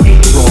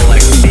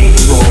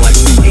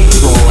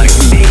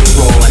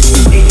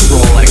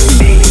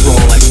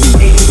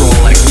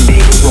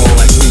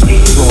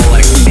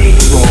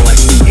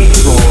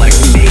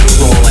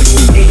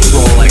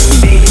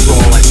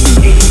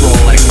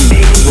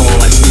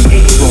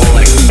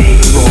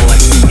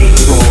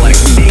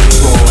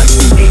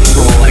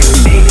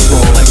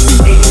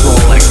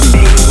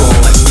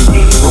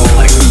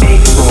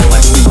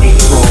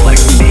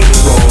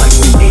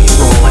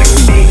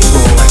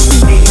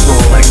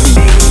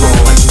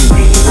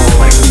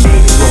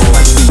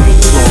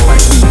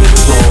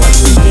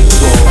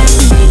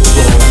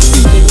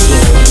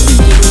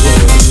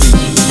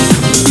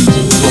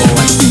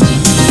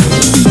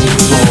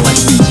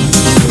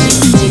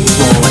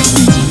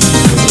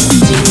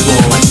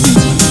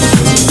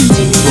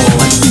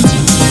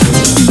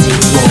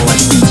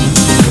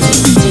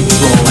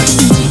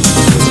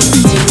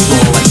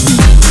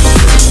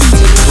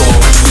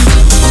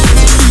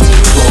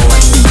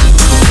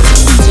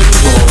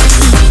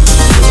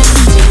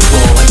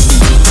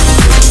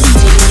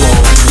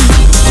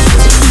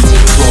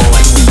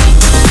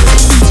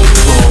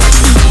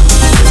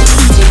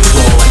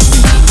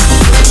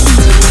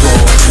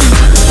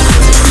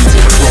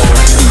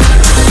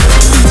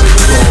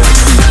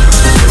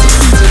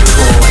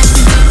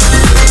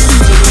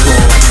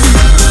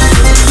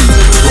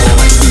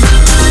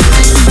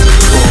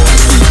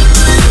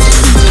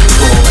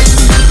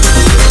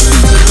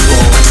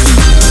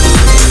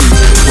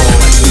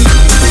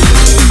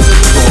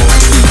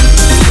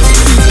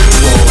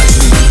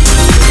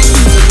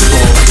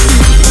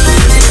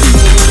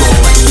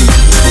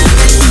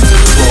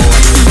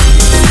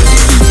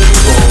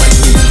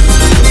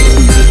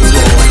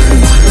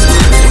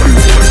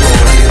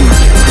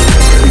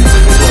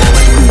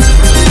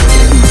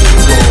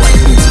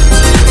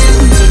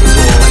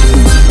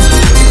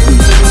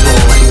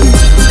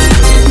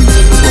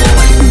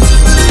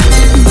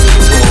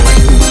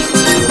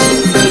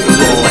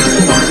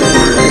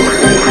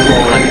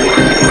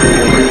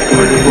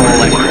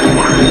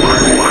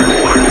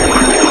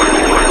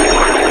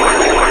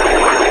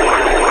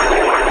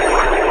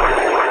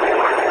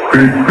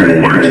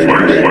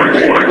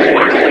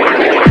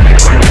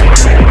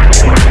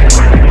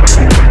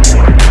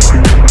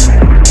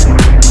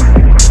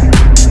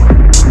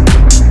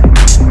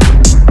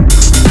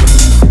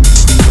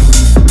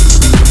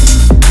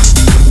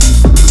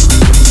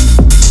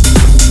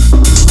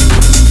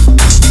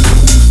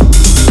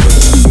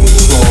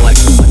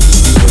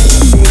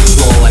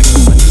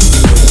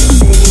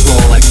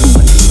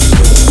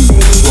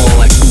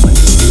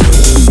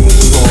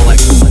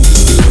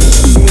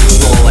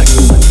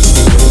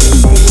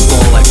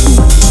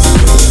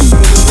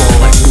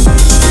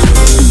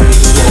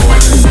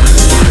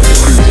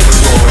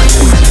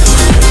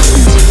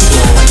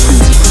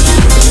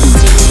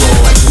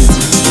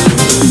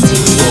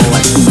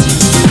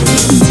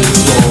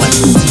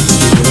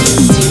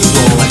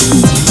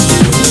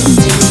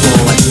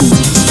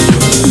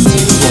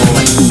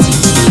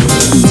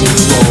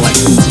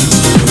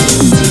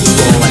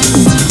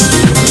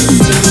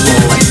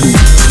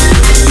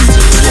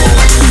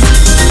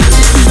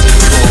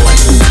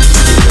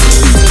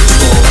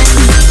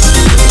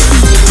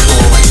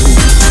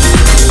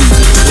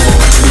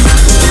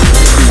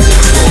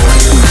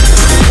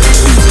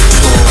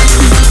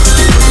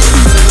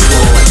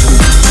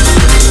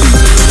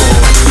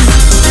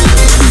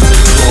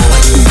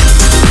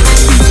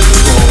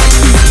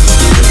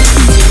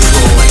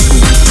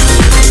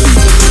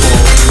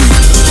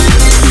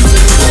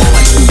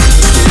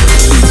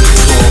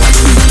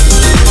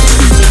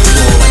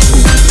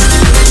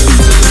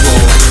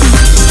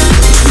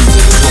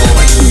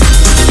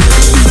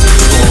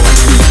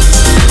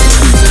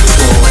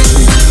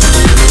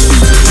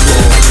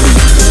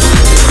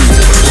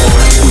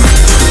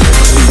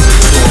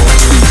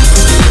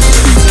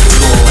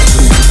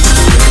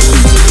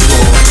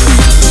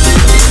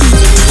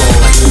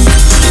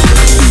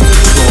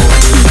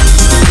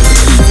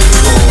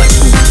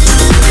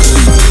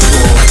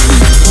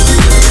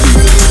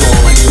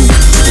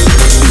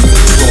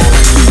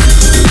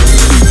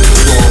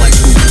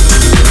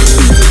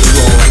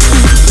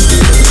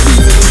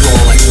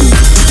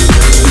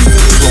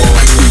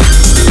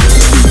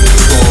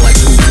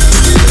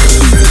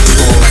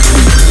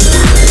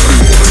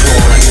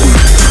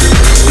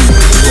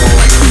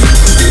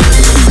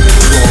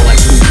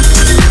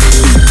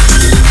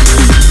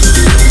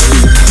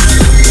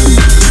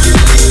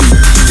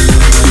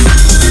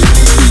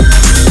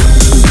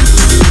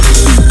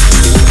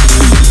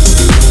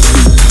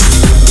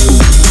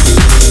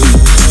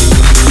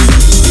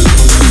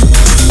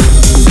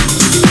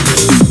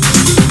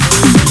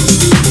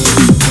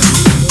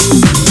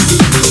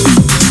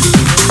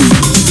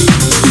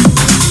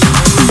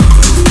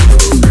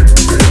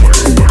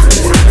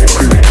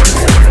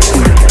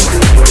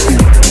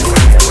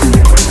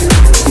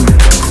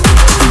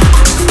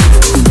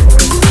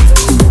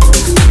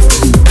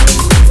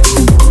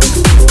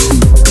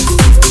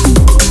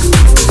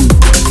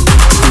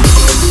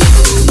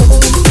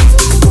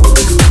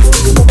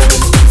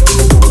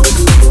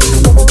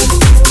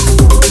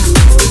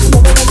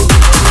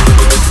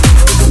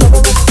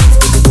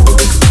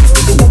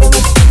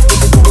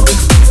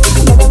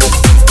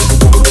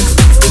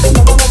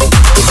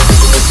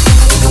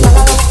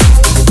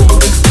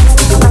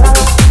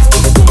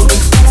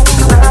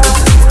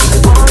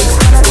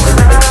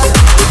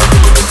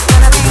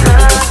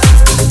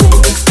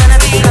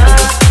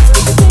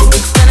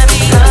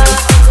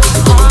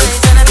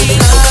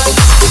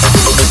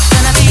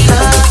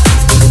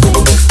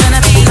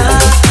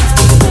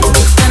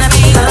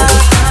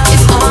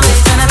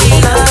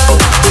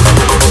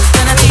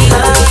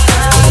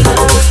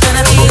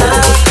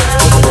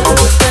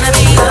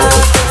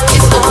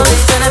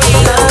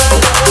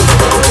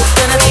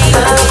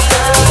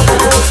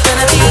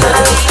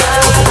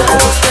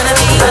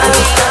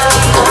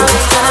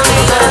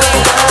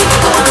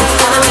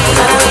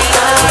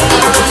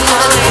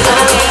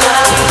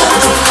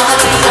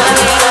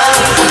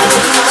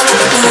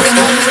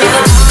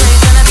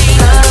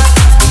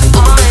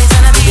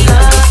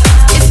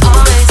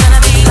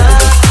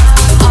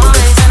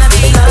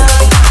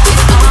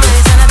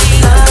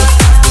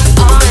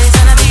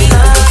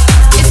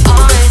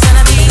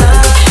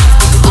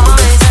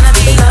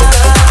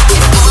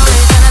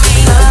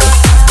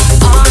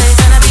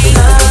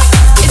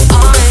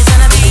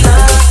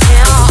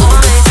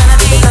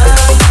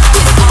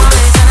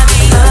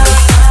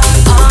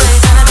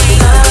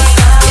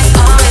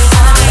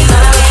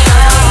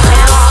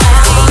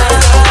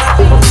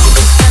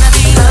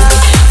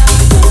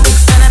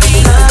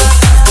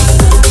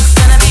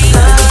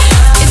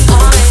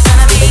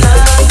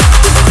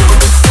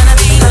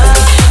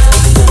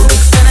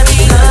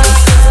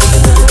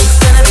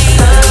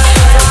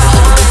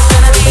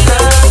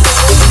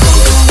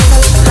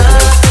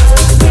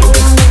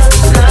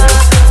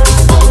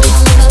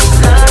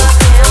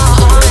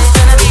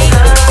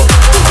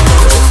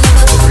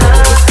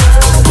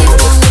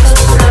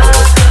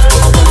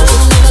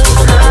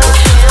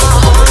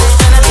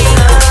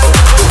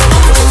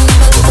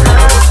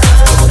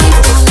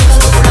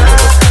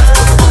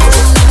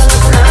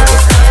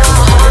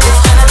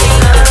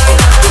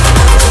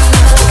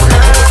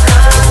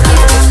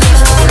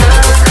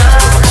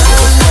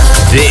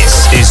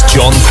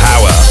 John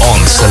Power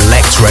on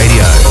Select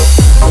Radio.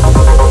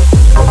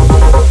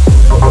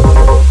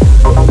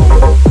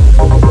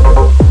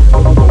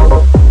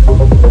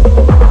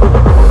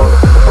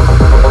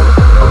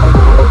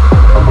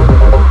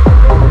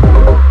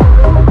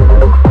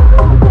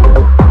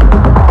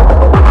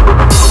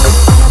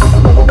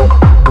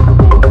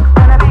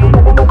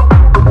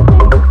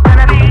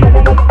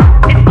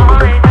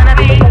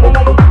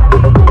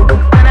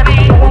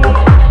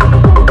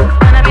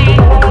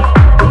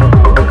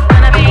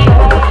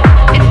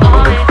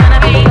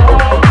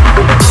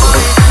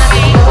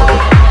 It's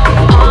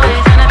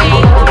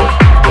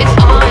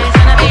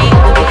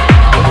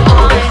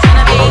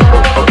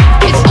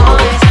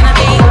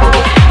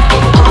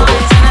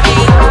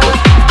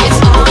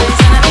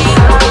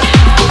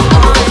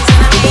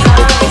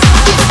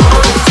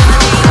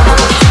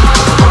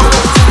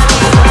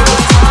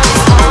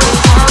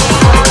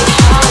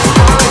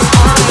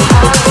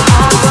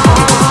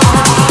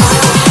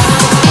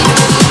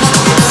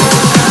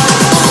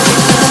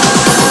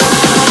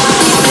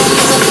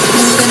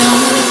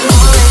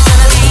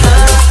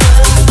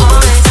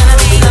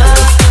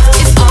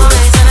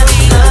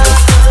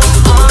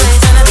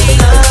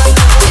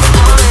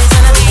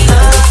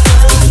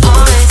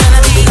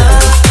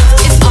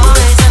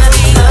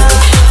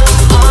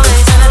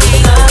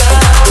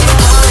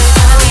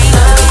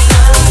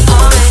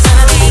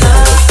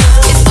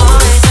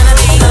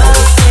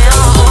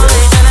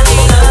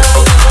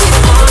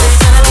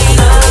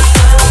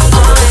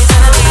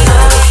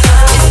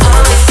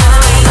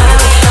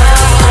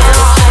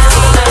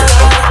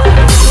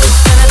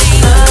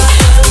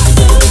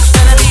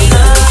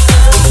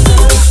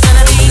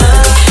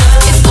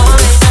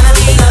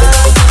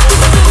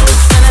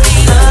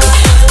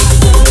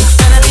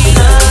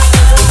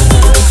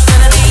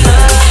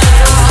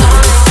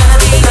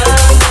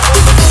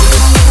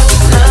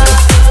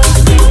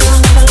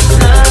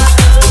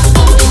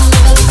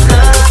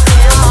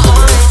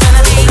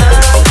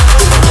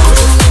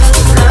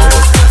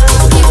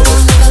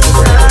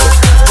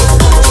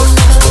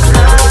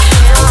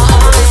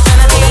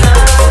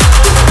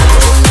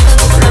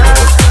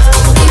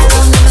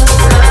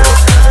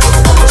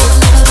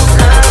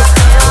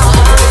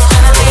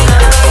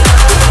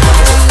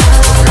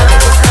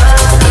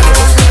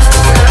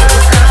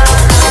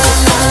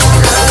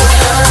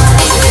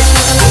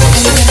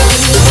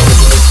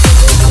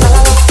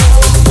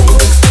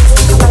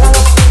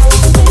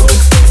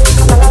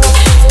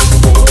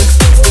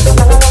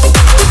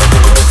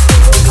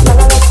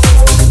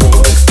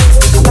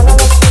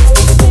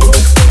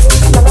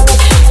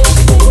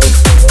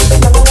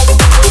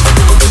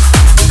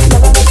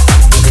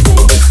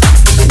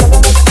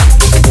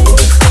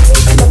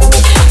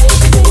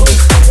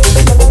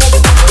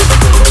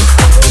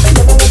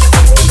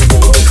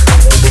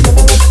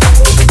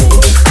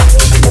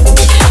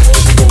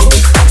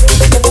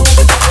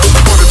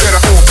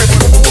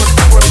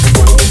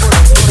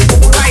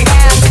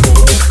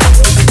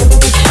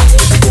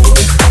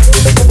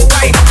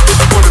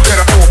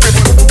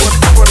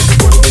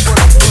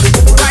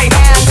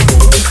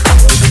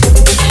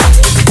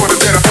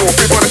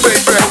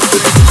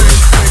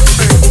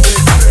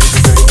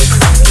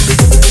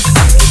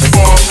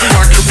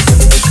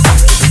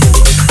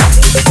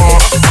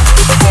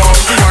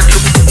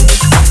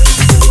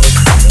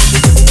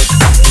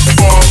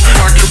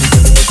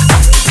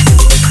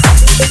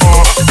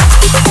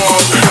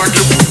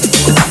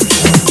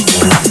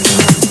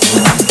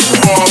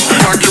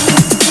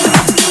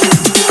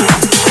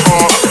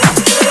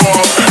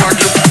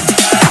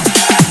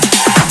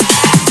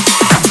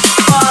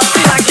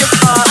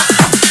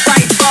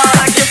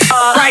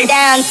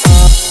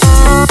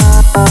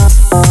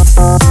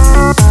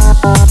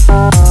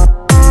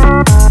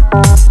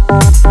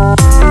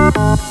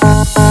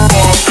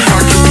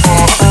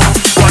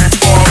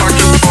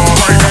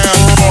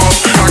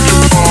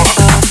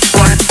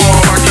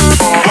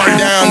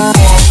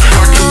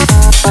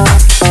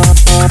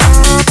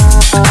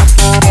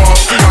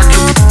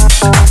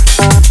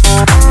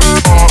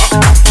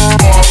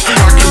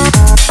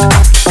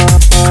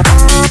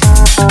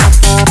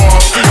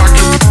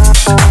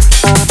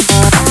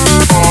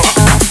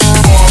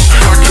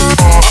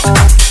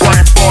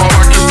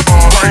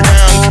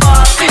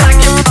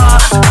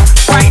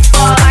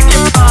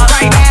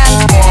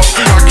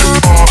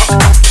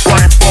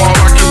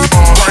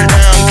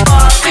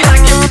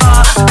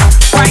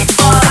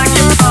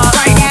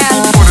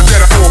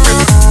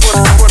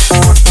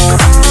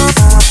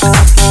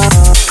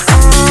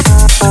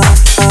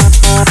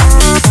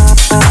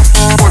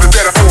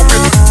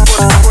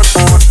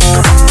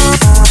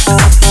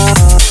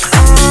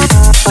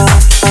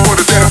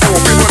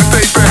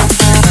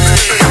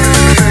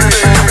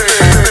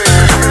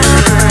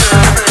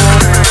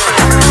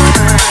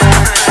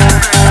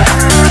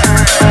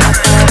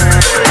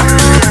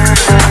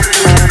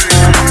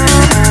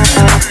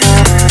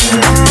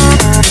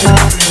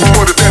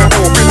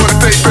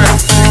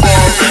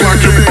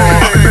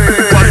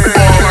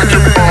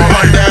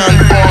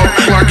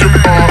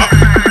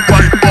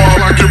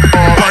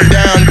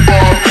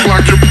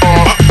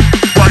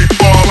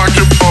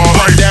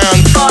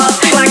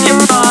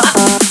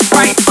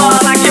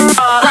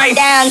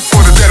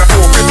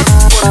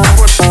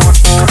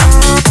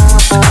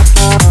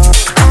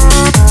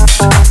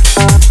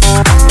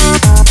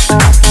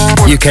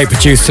UK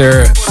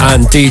producer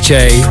and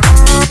DJ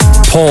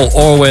Paul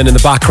Orwin in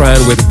the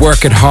background with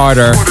Work It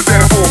Harder.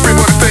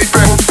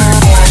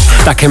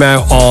 That came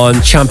out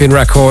on Champion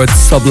Records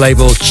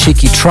sub-label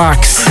Cheeky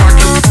Tracks.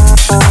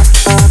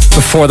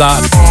 Before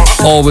that,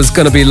 Always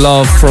Gonna Be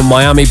Love from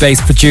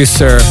Miami-based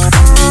producer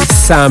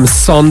Sam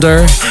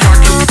Sonder.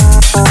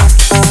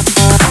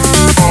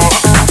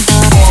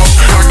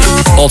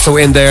 Also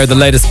in there, the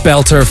latest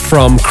belter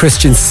from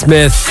Christian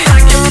Smith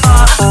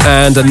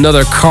and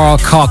another Carl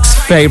Cox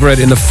favourite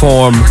in the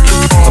form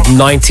of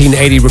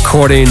 1980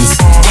 recordings,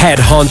 Head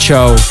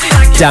Honcho,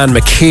 Dan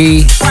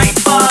McKee.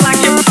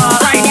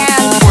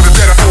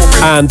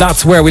 And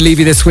that's where we leave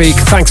you this week.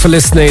 Thanks for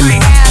listening.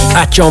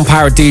 At John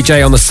Power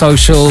DJ on the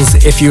socials.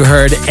 If you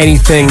heard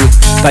anything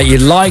that you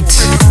liked,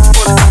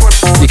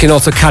 you can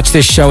also catch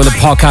this show in the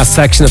podcast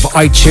section of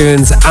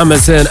iTunes,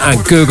 Amazon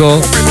and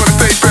Google.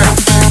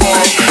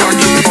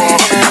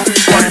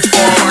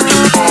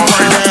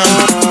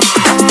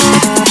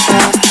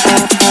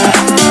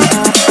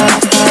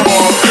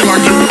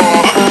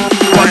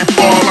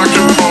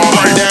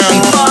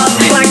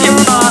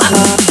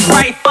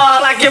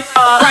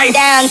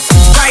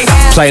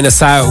 Playing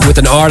us out with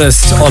an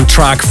artist on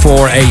track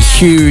for a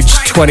huge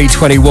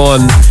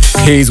 2021.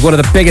 He's one of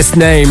the biggest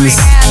names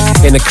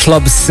in the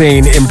club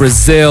scene in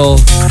Brazil,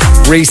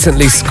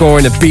 recently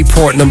scoring a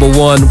Beatport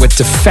 #1 with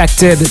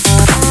Defected.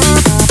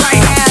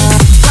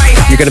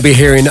 You're going to be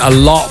hearing a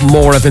lot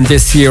more of him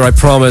this year, I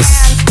promise.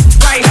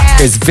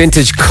 His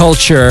Vintage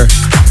Culture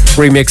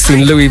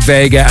remixing Louis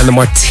Vega and the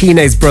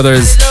Martinez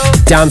Brothers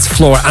dance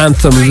floor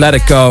anthem Let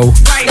It Go.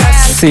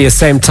 See you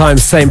same time,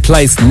 same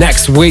place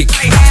next week.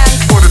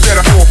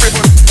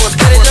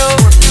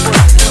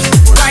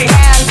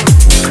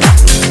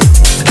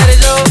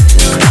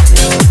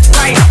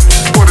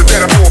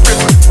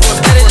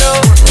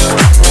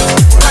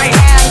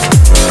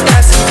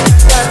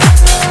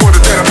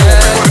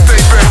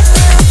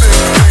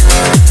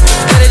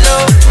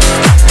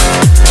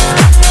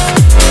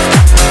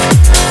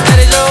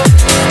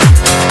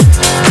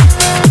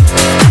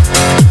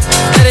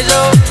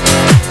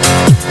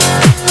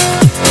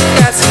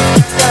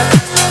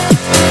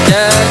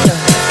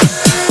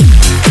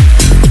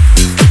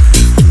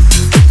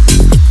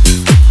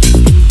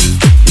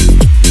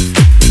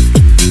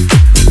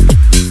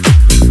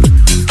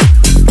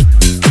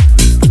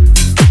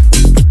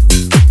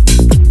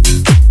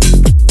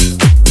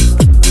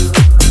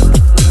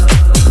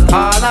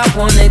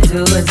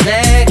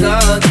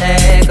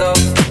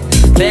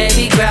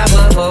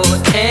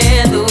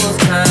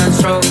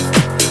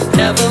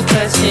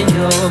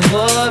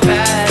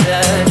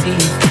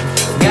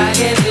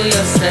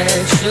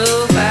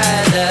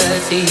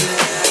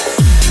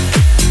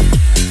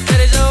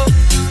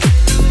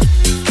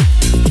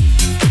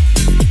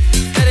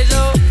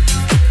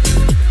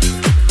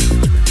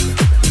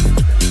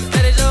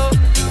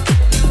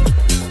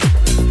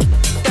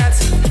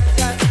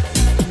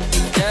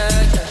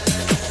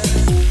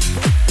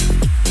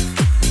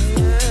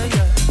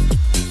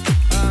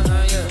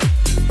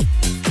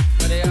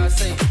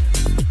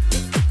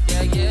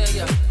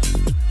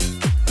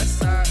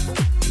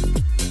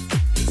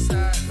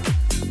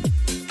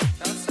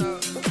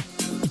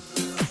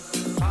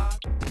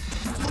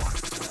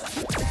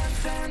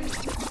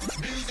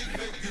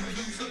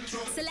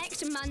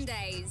 Select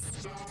Mondays.